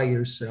qualify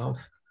yourself,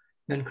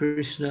 then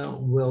Krishna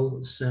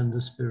will send a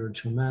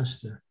spiritual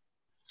master.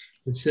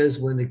 It says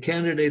when the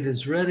candidate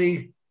is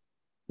ready,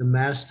 the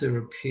master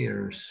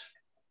appears.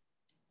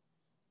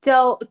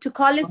 So to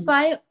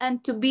qualify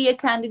and to be a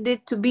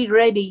candidate, to be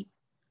ready,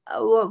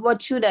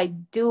 what should I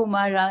do,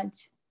 Maharaj?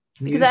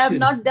 Because I have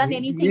not done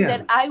anything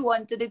that I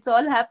wanted. It's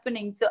all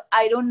happening. So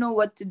I don't know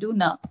what to do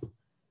now.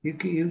 You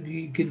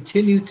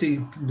continue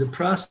to, the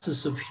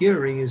process of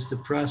hearing is the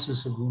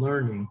process of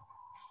learning.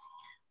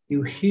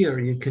 You hear,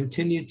 you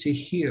continue to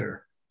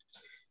hear.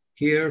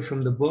 Hear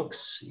from the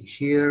books,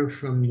 hear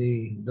from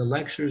the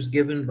lectures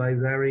given by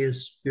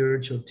various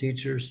spiritual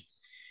teachers.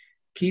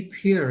 Keep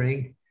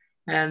hearing,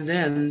 and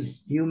then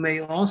you may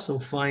also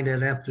find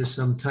that after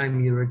some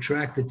time you're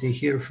attracted to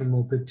hear from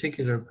a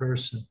particular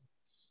person.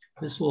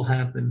 This will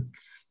happen,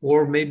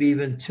 or maybe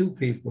even two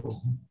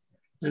people,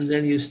 and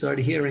then you start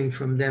hearing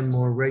from them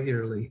more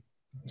regularly.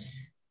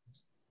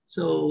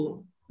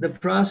 So the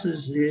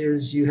process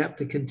is you have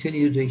to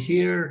continue to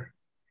hear.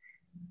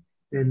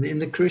 And in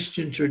the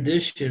Christian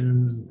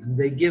tradition,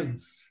 they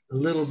give a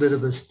little bit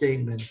of a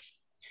statement.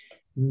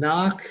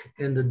 Knock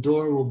and the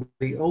door will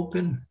be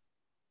open.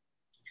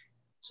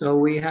 So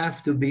we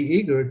have to be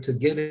eager to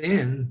get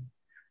in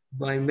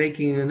by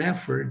making an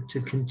effort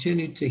to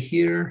continue to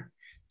hear,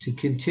 to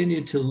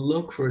continue to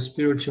look for a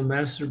spiritual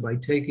master by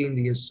taking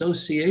the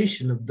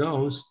association of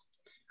those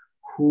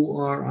who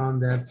are on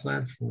that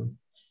platform.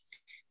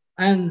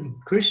 And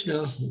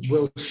Krishna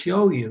will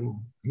show you,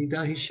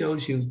 he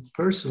shows you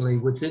personally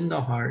within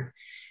the heart,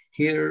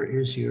 here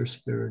is your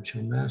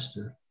spiritual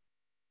master.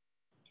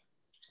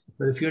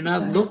 But if you're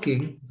not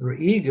looking or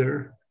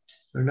eager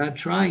or not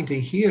trying to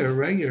hear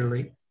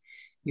regularly,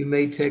 you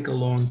may take a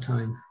long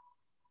time.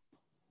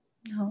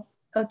 Oh,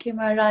 okay,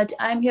 Maharaj.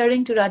 I'm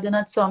hearing to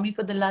Radhanath Swami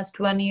for the last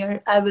 1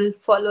 year. I will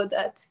follow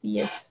that.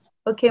 Yes.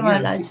 Okay,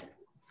 Maharaj.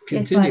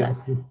 Continue.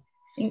 Yes, Maharaj.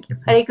 Thank you.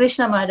 Hare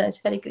Krishna, Maharaj.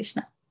 Hare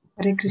Krishna.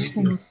 Hare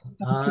Krishna.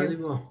 Thank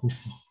you.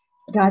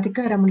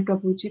 Radhika Raman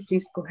Prabhuji,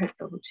 please go ahead,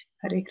 Prabhuji.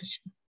 Hare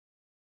Krishna.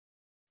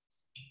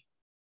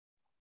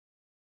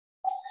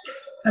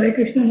 Hare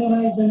Krishna,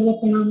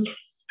 Maharaj.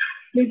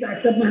 Please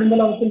accept my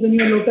humble obeisance in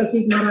your lotus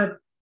feet, Maharaj.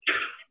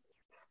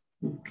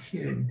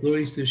 Okay,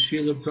 glories to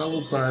Srila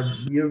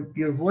Prabhupada.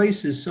 Your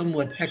voice is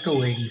somewhat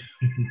echoing.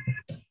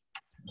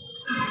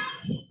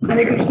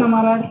 Hare Krishna,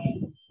 Maharaj.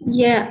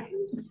 Yeah.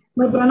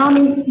 My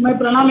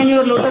pranam in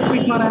your lotus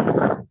feet,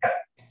 Maharaj.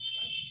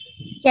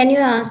 Can you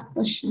ask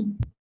question?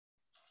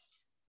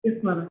 Yes,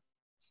 Maharaj.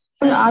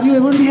 Are you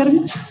able to hear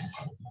me?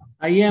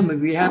 I am, but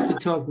we have to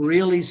talk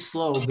really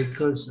slow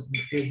because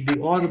the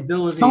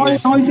audibility. Now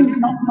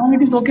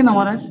it is okay,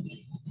 Maharaj.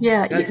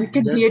 Yeah, we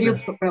can hear you,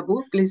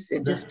 Prabhu. Please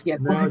just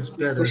now it's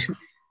better.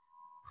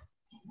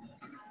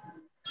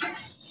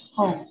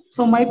 Oh,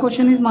 so my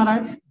question is,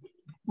 Maharaj,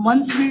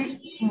 once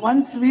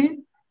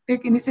we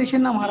take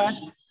initiation, Maharaj,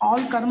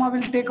 all karma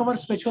will take our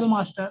spiritual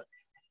master,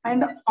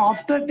 and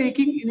after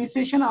taking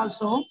initiation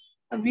also,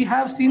 we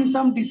have seen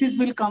some disease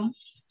will come.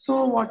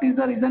 So what is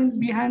the reason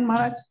behind,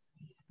 Maharaj?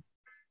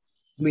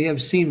 We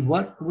have seen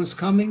what was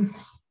coming?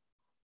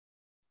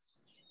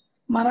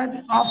 Maharaj,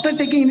 after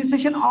taking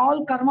initiation,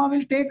 all karma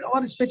will take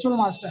our spiritual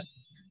master.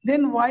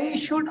 Then why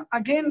should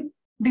again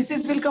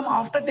disease will come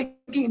after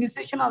taking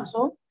initiation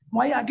also?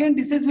 Why again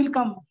disease will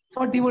come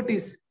for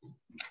devotees?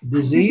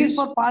 Disease? This is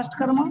for past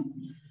karma.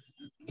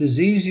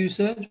 Disease, you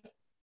said?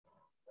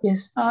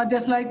 Yes.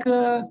 Just like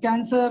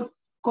cancer,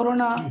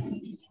 corona.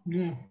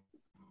 Yeah.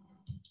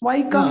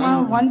 Why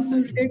come once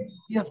will take?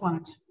 Yes,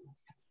 Maharaj.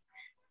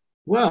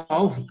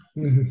 Well,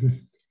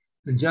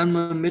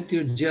 Janma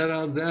Mrityu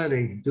Jara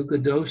Vyadi,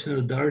 Dukkha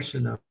Dosha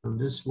Darshana.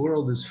 This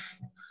world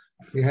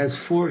it has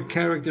 4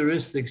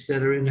 characteristics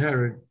that are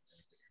inherent: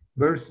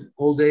 birth,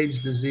 old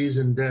age, disease,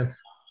 and death.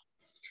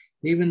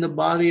 Even the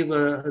body of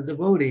a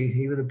devotee,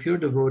 even a pure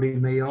devotee,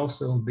 may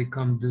also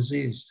become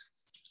diseased.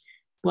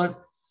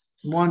 But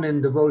one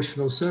in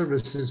devotional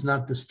service is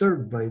not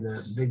disturbed by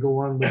that. They go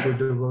on with their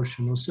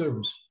devotional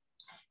service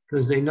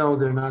because they know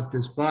they're not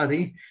this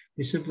body.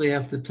 They simply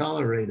have to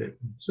tolerate it.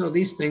 So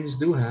these things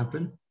do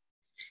happen.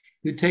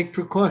 You take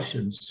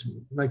precautions.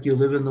 Like you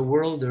live in the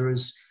world, there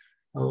is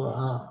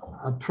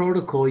a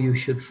protocol you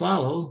should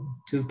follow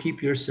to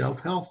keep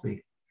yourself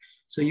healthy.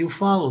 So you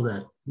follow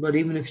that. But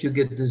even if you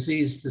get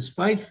diseased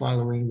despite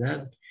following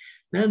that,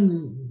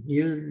 then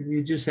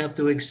you just have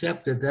to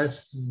accept that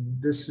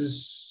this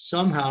is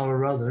somehow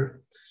or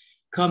other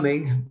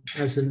coming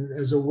as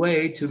a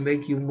way to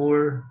make you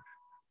more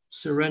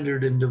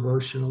surrendered in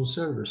devotional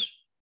service.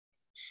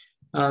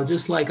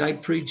 Just like I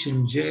preach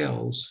in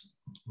jails,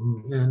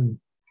 and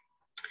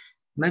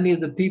many of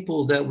the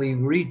people that we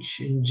reach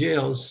in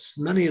jails,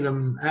 many of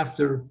them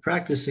after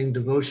practicing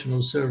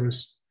devotional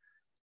service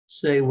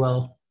say,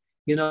 well,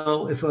 you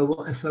know, if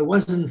it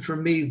wasn't for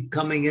me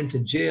coming into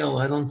jail,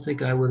 I don't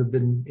think I would have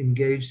been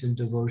engaged in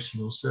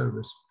devotional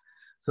service.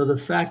 So the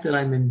fact that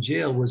I'm in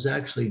jail was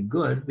actually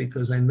good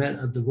because I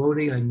met a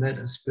devotee, I met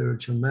a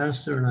spiritual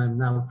master, and I'm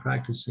now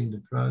practicing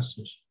the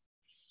process.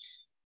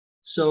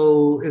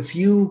 So if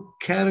you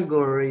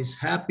categorize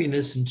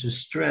happiness into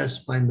stress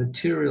by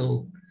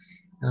material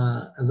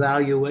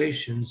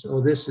evaluations,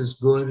 oh, this is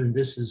good and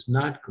this is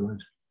not good,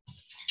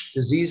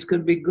 Disease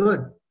could be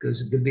good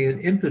because it could be an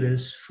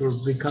impetus for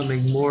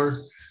becoming more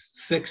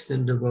fixed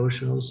in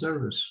devotional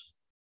service.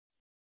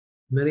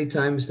 Many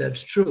times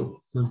that's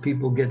true. When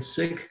people get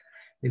sick,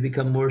 they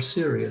become more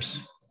serious.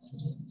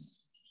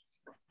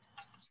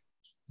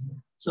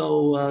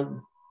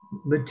 So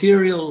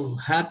material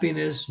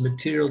happiness,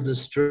 material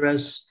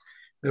distress,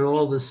 they're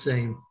all the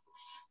same.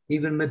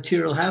 Even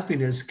material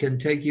happiness can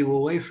take you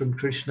away from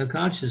Krishna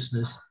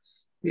consciousness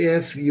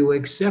if you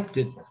accept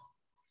it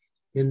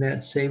in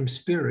that same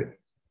spirit.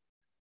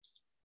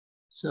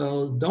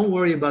 So don't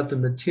worry about the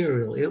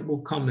material. It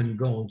will come and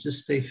go.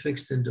 Just stay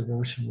fixed in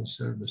devotional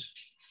service.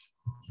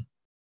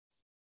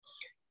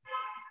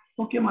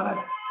 Okay,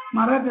 Maharaj.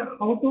 Maharaj,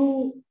 how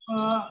to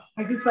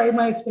satisfy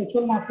my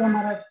spiritual master,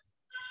 Maharaj?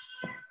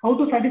 How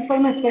to satisfy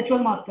my spiritual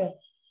master?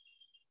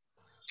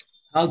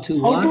 How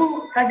to what?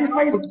 How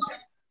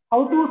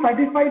to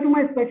satisfy to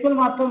my spiritual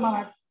master,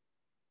 Maharaj?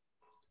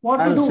 What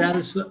how to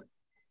do?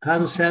 How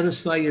to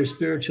satisfy your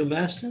spiritual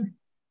master?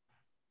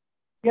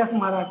 Yes,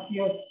 Maharaj.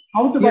 Yes.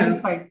 How to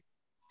satisfy?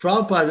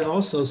 Prabhupada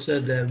also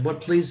said that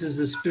what pleases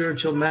the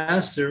spiritual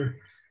master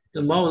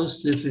the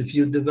most is if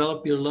you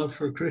develop your love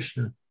for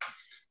Krishna.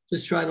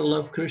 Just try to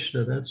love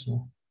Krishna, that's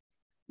all.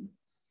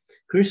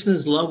 Krishna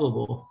is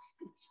lovable.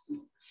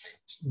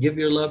 Give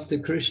your love to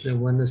Krishna.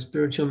 When the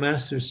spiritual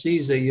master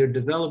sees that you're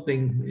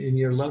developing in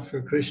your love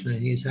for Krishna,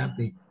 he's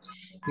happy.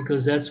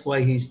 Because that's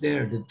why he's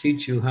there, to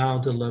teach you how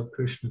to love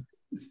Krishna.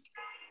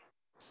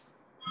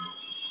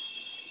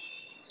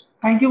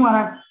 Thank you,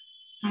 Maharaj.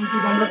 Thank you,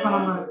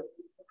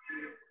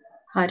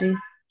 Maharaj.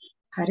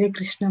 Hare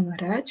Krishna,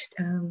 Maharaj.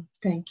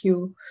 Thank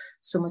you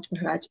so much,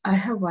 Maharaj. I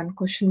have one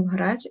question,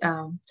 Maharaj.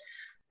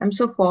 I'm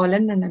so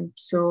fallen and I'm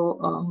so,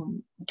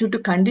 due to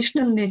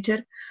conditional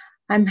nature,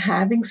 I'm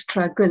having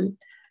struggle.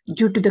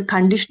 Due to the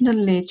conditional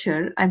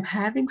nature, I'm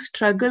having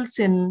struggles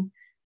in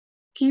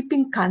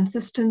keeping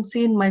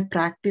consistency in my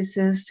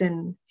practices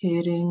in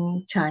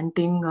hearing,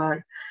 chanting,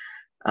 or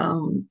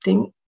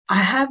thing. I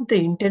have the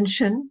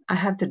intention, I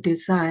have the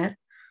desire,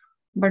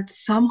 but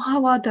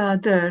somehow or the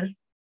other,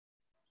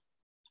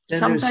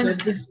 sometimes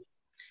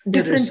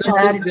different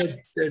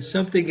there's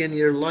something in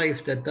your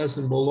life that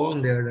doesn't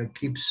belong there that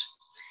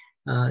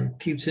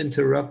keeps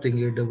interrupting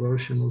your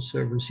devotional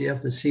service. You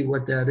have to see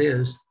what that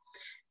is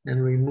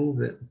and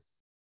remove it.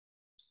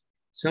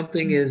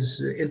 Something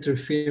is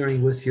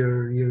interfering with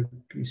your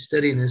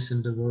steadiness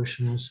in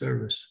devotional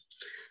service.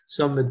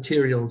 Some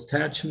material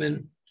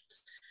attachment,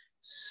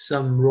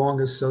 some wrong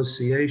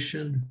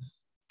association,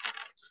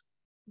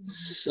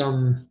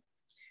 some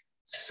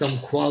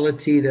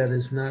quality that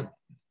is not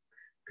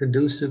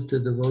conducive to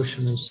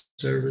devotional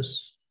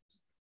service.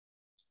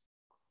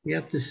 You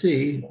have to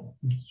see,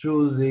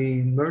 through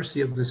the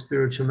mercy of the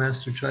spiritual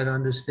master, try to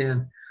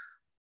understand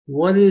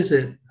what is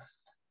it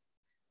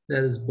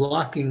that is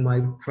blocking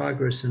my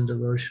progress in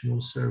devotional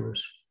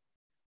service.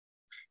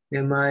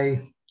 Am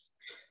I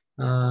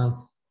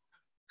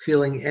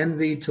feeling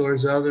envy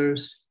towards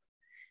others?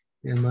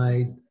 Am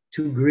I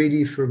too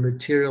greedy for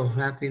material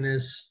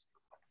happiness?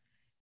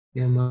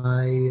 Am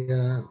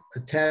I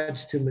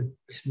attached to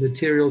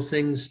material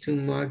things too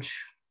much?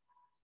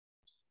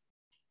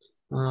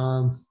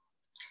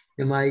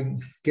 Am I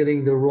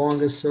getting the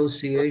wrong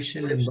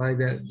association, and by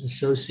that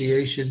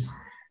association,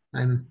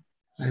 I'm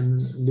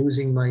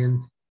losing my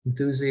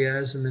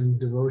enthusiasm in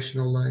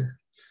devotional life?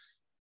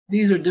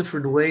 These are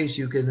different ways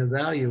you can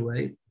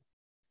evaluate,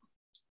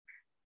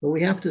 but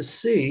we have to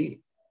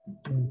see,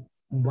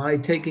 by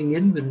taking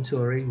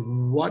inventory,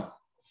 what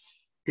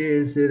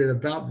is it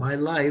about my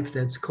life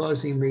that's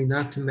causing me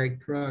not to make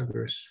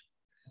progress?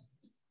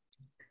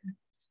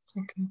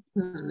 Okay.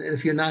 And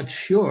if you're not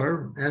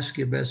sure, ask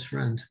your best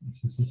friend.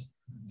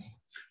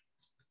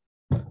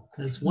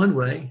 That's one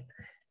way.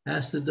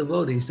 Ask the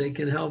devotees, they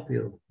can help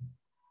you.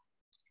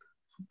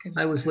 Okay.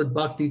 I was with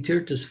Bhakti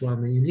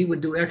Swami, and he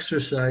would do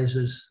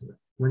exercises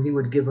when he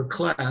would give a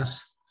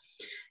class,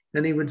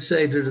 and he would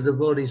say to the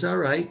devotees, all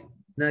right,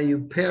 now you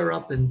pair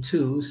up in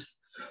twos,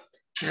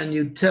 and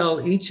you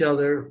tell each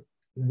other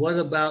what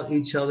about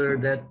each other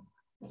that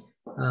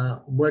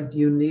what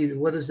you need,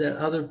 what does that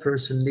other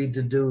person need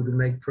to do to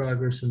make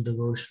progress in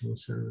devotional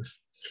service?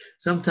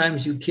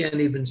 Sometimes you can't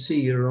even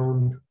see your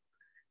own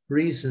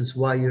reasons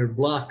why you're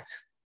blocked,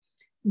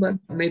 but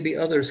maybe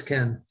others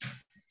can.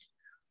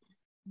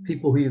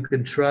 People who you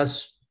can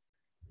trust,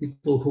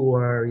 people who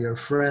are your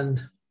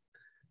friend,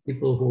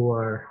 people who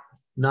are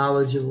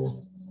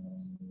knowledgeable.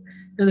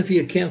 And if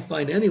you can't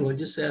find anyone,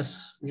 just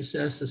ask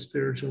the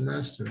spiritual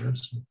master.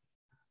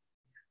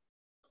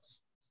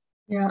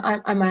 Yeah,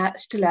 I'm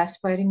still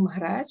aspiring,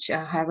 Maharaj.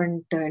 I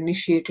haven't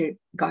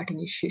got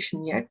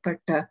initiation yet,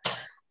 but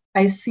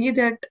I see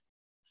that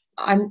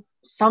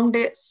some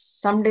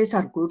days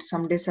are good,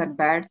 some days are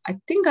bad. I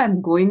think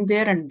I'm going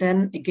there and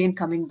then again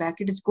coming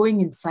back. It is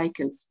going in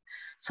cycles.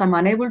 So I'm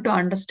unable to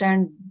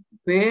understand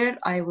where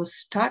I was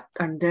stuck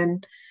and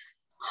then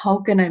how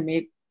can I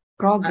make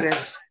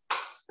progress.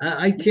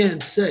 I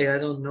can't say, I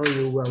don't know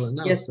you well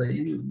enough, yes, but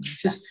you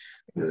just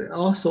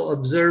also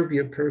observe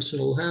your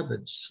personal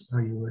habits.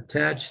 Are you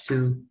attached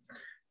to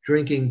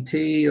drinking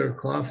tea or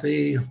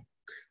coffee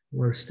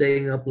or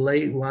staying up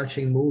late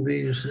watching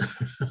movies?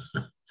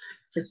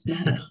 Yes,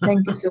 Maharaj.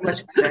 Thank you so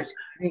much, Maharaj.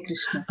 Hare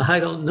Krishna. I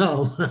don't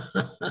know.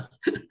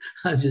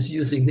 I'm just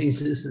using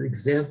these as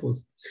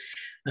examples.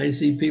 I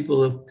see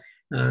people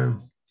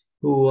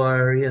who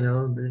are,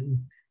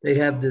 they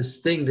have this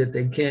thing that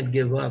they can't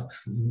give up.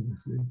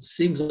 It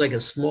seems like a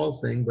small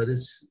thing, but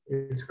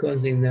it's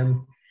causing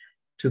them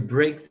to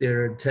break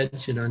their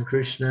attention on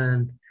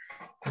Krishna,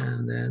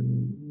 and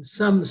then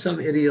some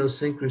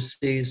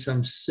idiosyncrasy,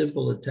 some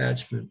simple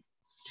attachment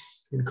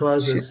can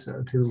cause us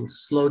to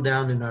slow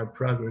down in our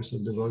progress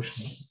of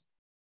devotion.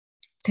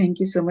 Thank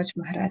you so much,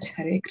 Maharaj.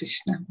 Hare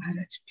Krishna.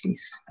 Maharaj,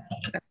 please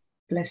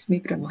bless me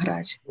from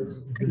Maharaj.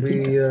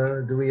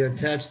 Do we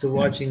attach to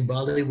watching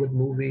Bollywood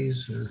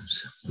movies?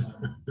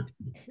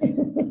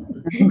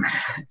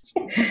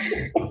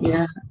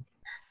 Yeah.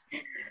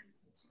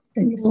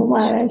 Thank you so No,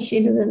 much. Maharaj,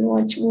 she doesn't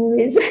watch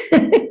movies.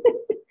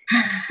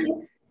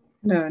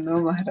 No,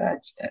 Maharaj.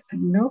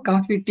 No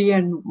coffee, tea,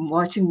 and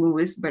watching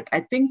movies. But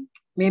I think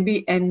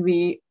maybe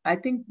envy. I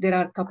think there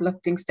are a couple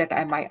of things that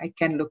I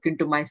can look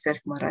into myself,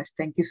 Maharaj.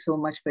 Thank you so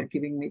much for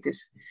giving me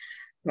this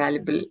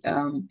valuable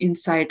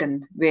insight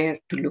and where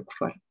to look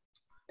for.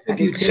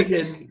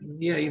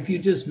 If you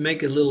just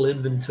make a little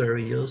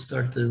inventory, you'll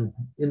start to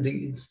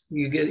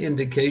you get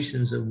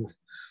indications of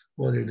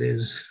what it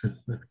is.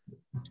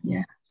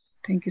 Yeah.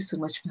 Thank you so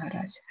much,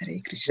 Maharaj.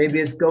 Hare Krishna. Maybe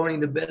it's going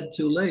to bed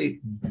too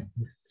late.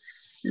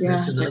 Yeah,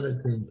 that's another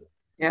thing.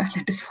 Yeah,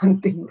 that is one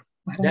thing.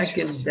 Maharaj.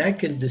 That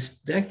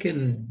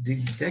can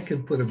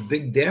put a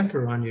big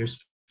damper on your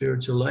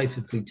spiritual life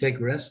if we take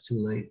rest too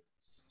late.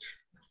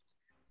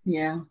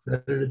 Yeah.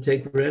 Better to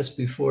take rest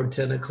before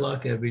 10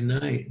 o'clock every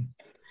night.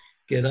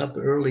 Get up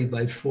early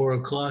by 4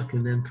 o'clock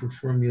and then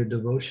perform your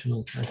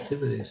devotional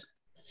activities.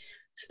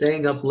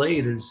 Staying up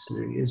late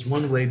is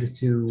one way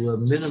to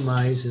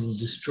minimize and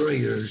destroy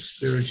your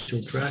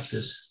spiritual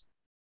practice.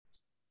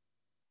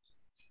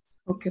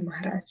 Okay,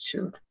 Maharaj,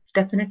 sure.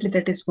 Definitely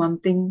that is one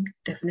thing,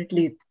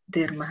 definitely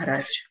there,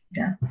 Maharaj.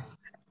 Yeah.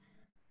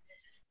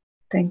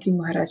 Thank you,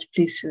 Maharaj.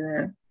 Please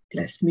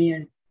bless me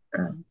and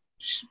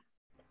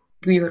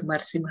do your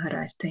mercy,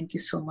 Maharaj. Thank you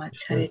so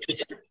much. Hare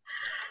Krishna.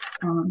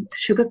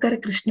 Shugakara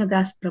Krishna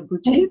Das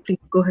Prabhuji, please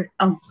go ahead.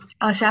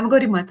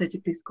 Shamagori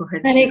Mataji, please go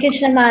ahead. Hare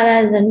Krishna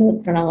Maharaj,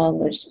 and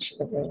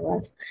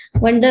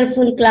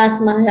wonderful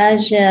class,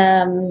 Maharaj,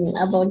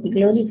 about the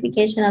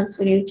glorification of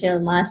spiritual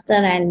master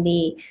and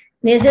the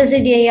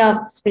necessity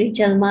of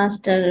spiritual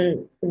master.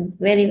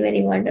 Very,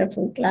 very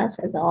wonderful class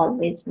as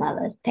always,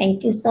 Maharaj.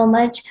 Thank you so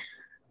much.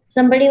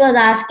 Somebody was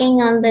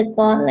asking on the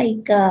call,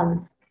 like,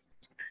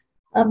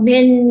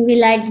 when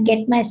will I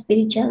get my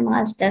spiritual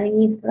master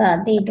if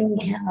they don't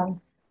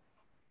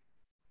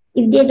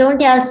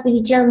have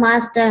spiritual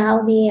master,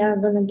 how they are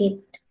going to get?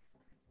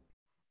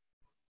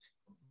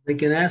 They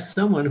can ask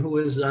someone who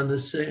is on the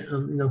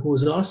same, who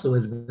is also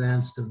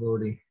advanced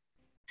devotee,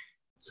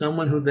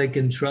 someone who they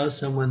can trust,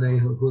 someone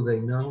who they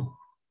know.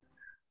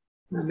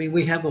 I mean,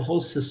 we have a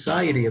whole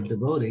society of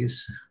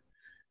devotees.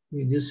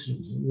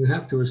 You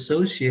have to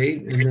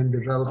associate and then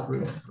develop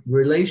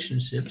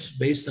relationships.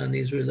 Based on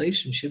these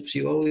relationships,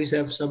 you always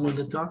have someone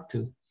to talk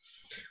to.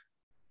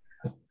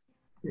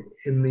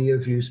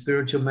 If your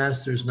spiritual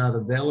master is not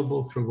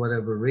available for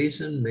whatever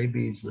reason,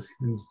 maybe he's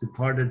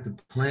departed the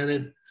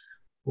planet,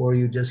 or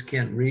you just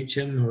can't reach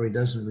him, or he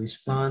doesn't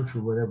respond for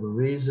whatever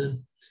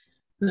reason,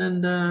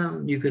 then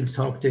you can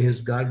talk to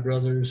his god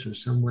brothers or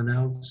someone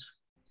else.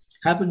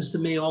 Happens to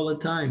me all the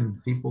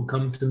time. People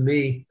come to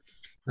me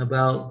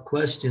about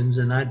questions,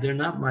 and they're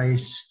not my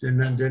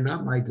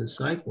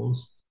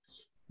disciples,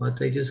 but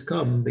they just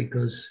come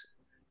because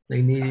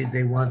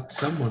they want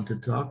someone to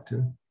talk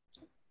to.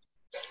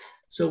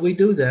 So we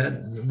do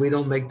that. We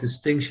don't make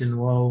distinction.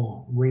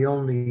 Well, we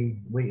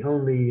only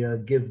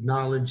give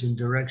knowledge and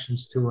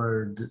directions to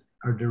our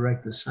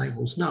direct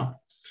disciples. No.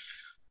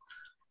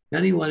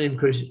 Anyone in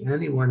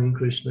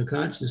Krishna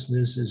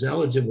consciousness is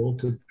eligible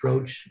to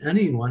approach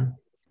anyone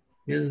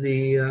in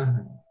the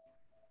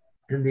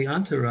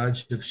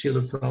entourage of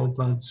Srila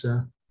Prabhupada's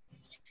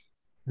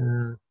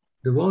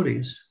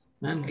devotees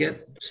and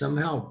get some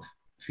help.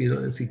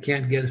 If you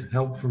can't get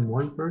help from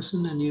one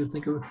person, then you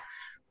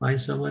find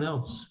someone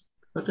else.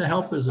 But the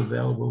help is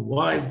available.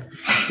 Why?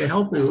 The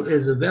help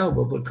is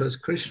available because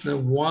Krishna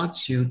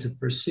wants you to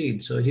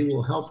proceed, so he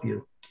will help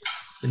you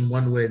in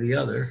one way or the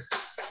other.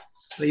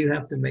 But you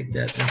have to make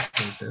that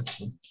effort. That's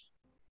all.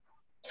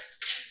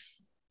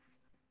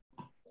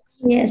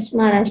 Yes,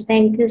 Maharaj,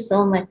 thank you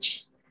so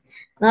much.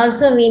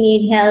 Also, we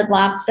need help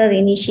after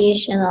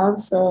initiation.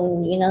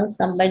 Also,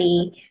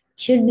 somebody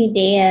should be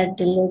there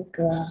to look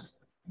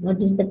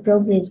what is the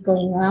progress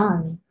going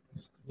on.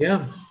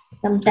 Yeah.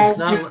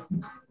 Sometimes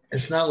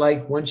it's not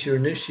like once you're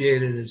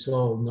initiated, it's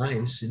all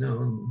nice,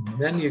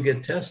 then you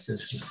get tested.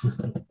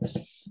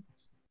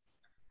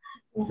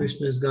 Yeah.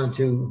 Krishna is going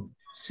to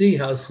see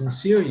how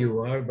sincere you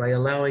are by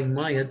allowing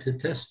Maya to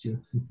test you.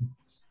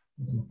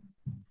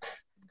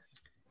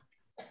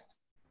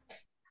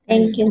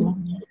 Thank you.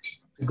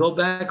 To go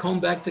back home,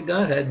 back to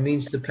Godhead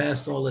means to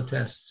pass all the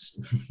tests.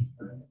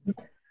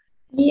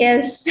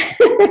 Yes.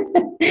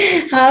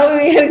 How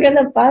we are going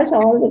to pass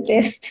all the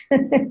tests?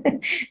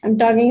 I'm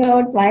talking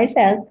about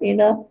myself, I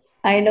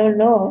don't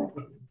know.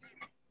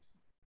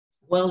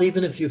 Well,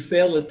 even if you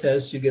fail the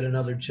test, you get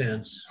another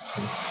chance.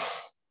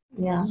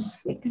 Yeah,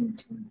 we can.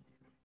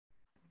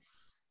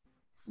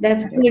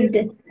 That's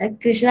good.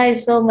 Krishna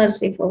is so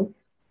merciful.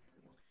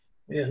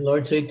 Yeah,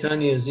 Lord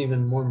Chaitanya is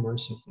even more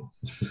merciful.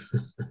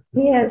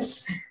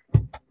 Yes.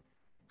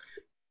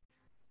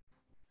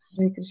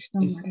 Hare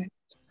Krishna Maharaj.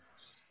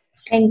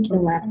 Thank you,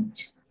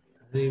 Maharaj.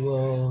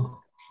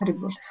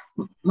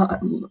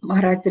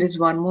 Maharaj, there is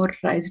one more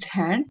raised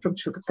hand from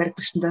Shukakar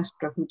Krishnadas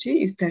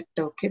Prabhuji. Is that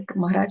okay,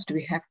 Maharaj? Do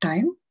we have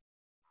time?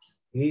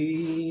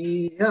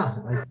 Yeah,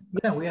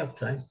 we have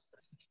time.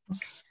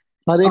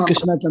 Hare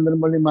Krishna,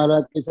 Candramauli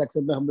Maharaj, please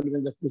accept the humble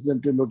request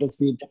to lotus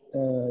feet.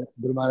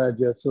 Guru Maharaj,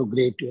 you are so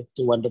great, you are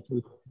so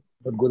wonderful.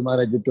 But Guru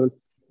Maharaj, you told.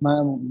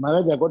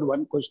 Maharaj, I got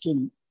one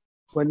question.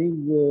 One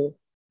is,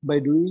 by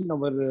doing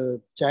our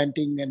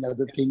chanting and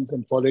other things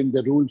and following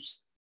the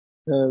rules,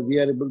 we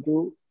are able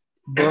to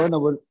burn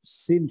our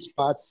sins,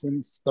 past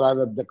sins,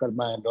 the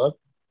karma and all.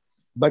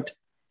 But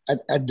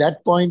at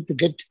that point, to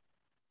get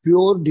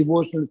pure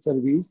devotional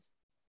service,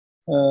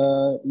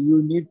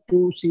 you need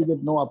to see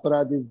that no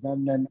aparadh is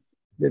done and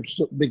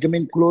it's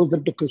becoming closer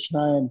to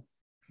Krishna, and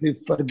we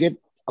forget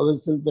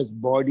ourselves as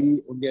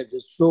body, only as a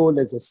soul,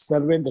 as a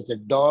servant, as a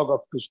dog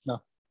of Krishna.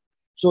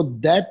 So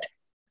that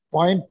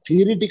point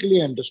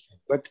theoretically understood,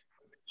 but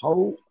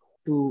how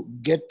to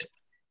get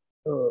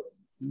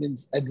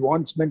means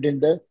advancement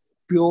in the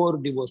pure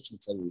devotional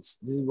service.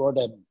 This is what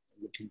I'm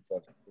looking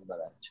for,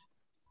 Maharaj.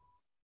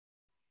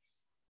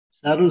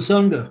 Sadhu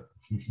Sangha.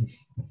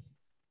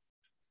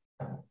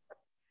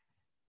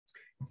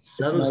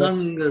 Sadhu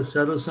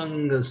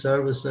Sangha,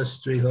 Sarva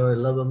Sastri Hoy,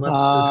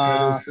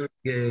 Lavamatta Sadhu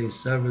Sangha,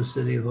 Sarva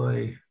Siddhi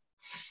Hoy.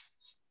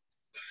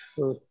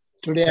 So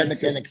today I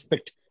can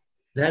expect.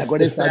 That's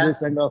the Sadhu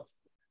Sangha.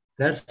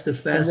 That's the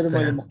fast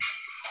path.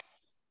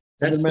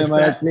 Candramauli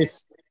Maharaj,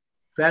 please.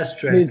 Fast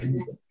track.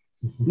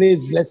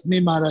 Please bless me,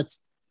 Maharaj.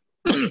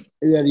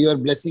 Your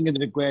blessing is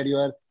required. You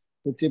are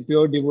such a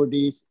pure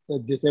devotee, a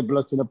disciple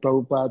of Srila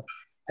Prabhupada.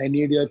 I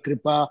need your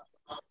kripa.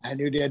 I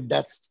need your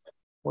dust.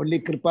 Only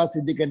kripa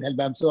siddhi can help.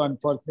 I'm so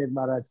unfortunate,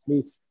 Maharaj.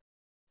 Please,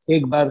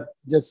 ek bar,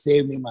 just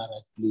save me,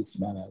 Maharaj. Please,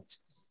 Maharaj.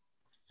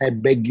 I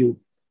beg you.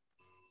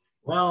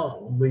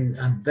 Well,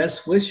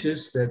 best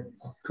wishes that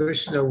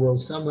Krishna will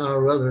somehow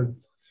or other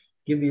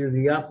give you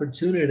the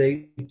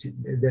opportunity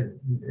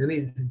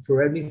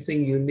for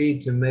anything you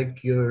need to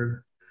make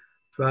your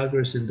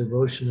progress in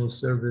devotional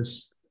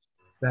service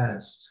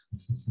fast.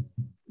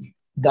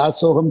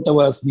 Dasoham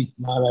tavasmi,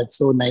 Maharaj.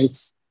 So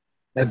nice.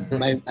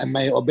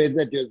 My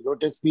obeisance at your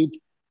lotus feet.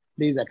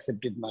 Please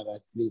accept it,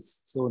 Maharaj.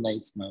 Please. So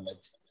nice,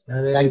 Maharaj.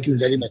 Thank you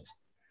very much.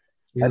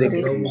 Hare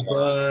Krishna,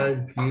 Maharaj.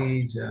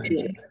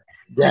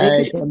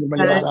 Jai Candramauli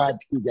Maharaj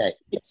ki jai.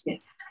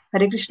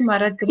 Hare Krishna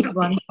Maharaj, there is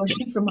one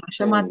question from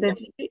Asha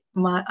Mataji.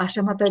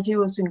 Asha Mataji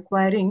was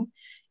inquiring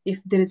if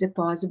there is a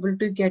possible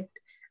to get,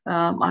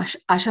 Asha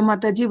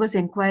Mataji was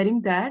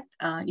inquiring that,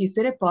 is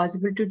there a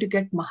possibility to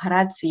get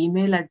Maharaj's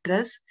email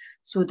address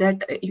so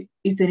that,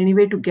 is there any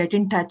way to get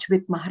in touch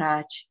with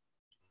Maharaj?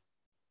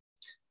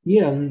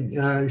 Yeah,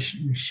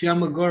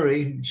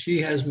 Shyamagori,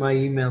 she has my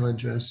email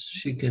address.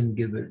 She can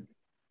give it.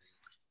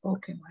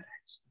 Okay,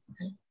 Maharaj.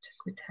 I'll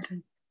check with her.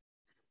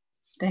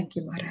 Thank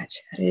you, Maharaj.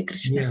 Hare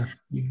Krishna. Yeah,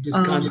 you can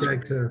just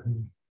contact her.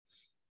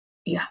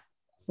 Yeah.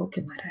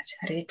 Okay, Maharaj.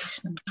 Hare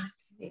Krishna.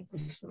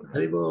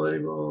 Haribol,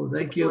 Haribol.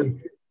 Thank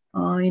you.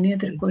 Any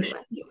other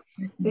questions?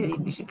 Very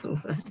beautiful.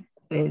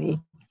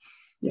 Very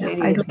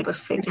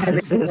perfect have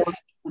answers.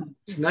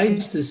 It's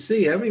nice to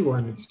see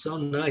everyone. It's so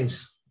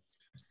nice.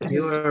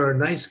 You are a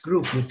nice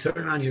group. You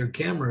turn on your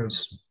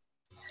cameras.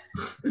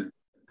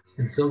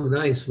 It's so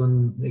nice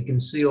when they can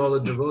see all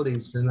the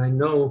devotees, and I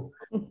know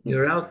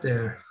you're out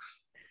there.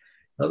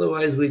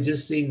 Otherwise, we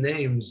just see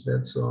names,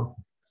 that's all.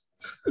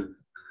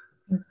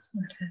 Yes,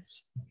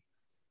 Maharaj.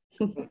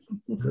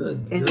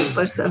 Good. Every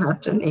person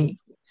after me.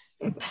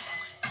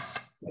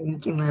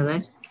 Thank you,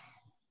 Maharaj.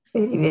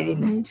 Very, very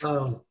nice.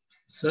 Oh,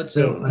 such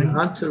an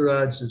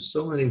entourage of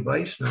so many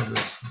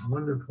Vaishnavas.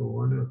 Wonderful,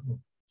 wonderful.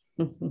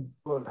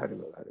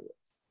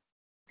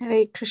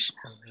 Hare Krishna.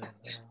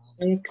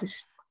 Hare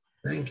Krishna.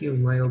 Thank you.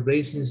 My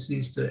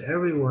obeisances to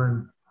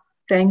everyone.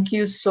 Thank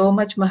you so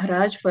much,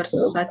 Maharaj, for such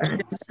a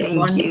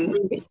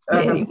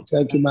wonderful.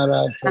 Thank you,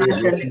 Maharaj, for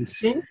your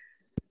blessings.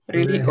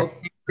 Really, I hope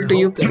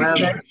to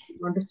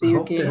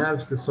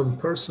have some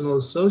personal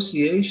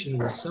association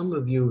with some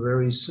of you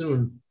very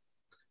soon.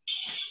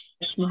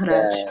 Yes,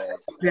 Maharaj.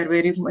 We are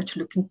very much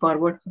looking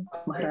forward to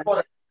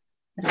Maharaj.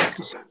 Hare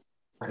Krishna.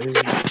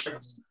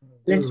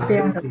 Let's pay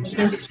our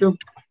obeisances to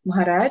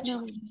Maharaj.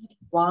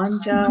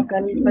 Vanja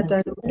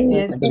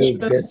kalpatarubhyasya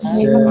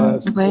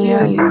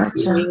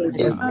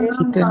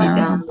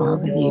Chitanam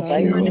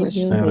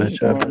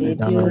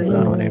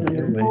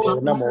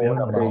Namo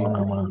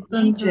Namah.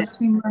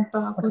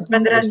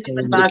 Srimad-Bhagavatam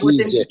ki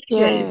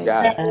jai.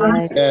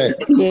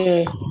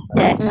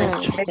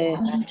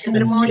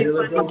 Candramauli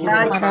Swami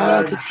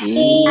Maharaj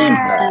Srila ki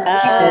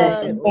Prabhupada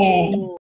Yeah.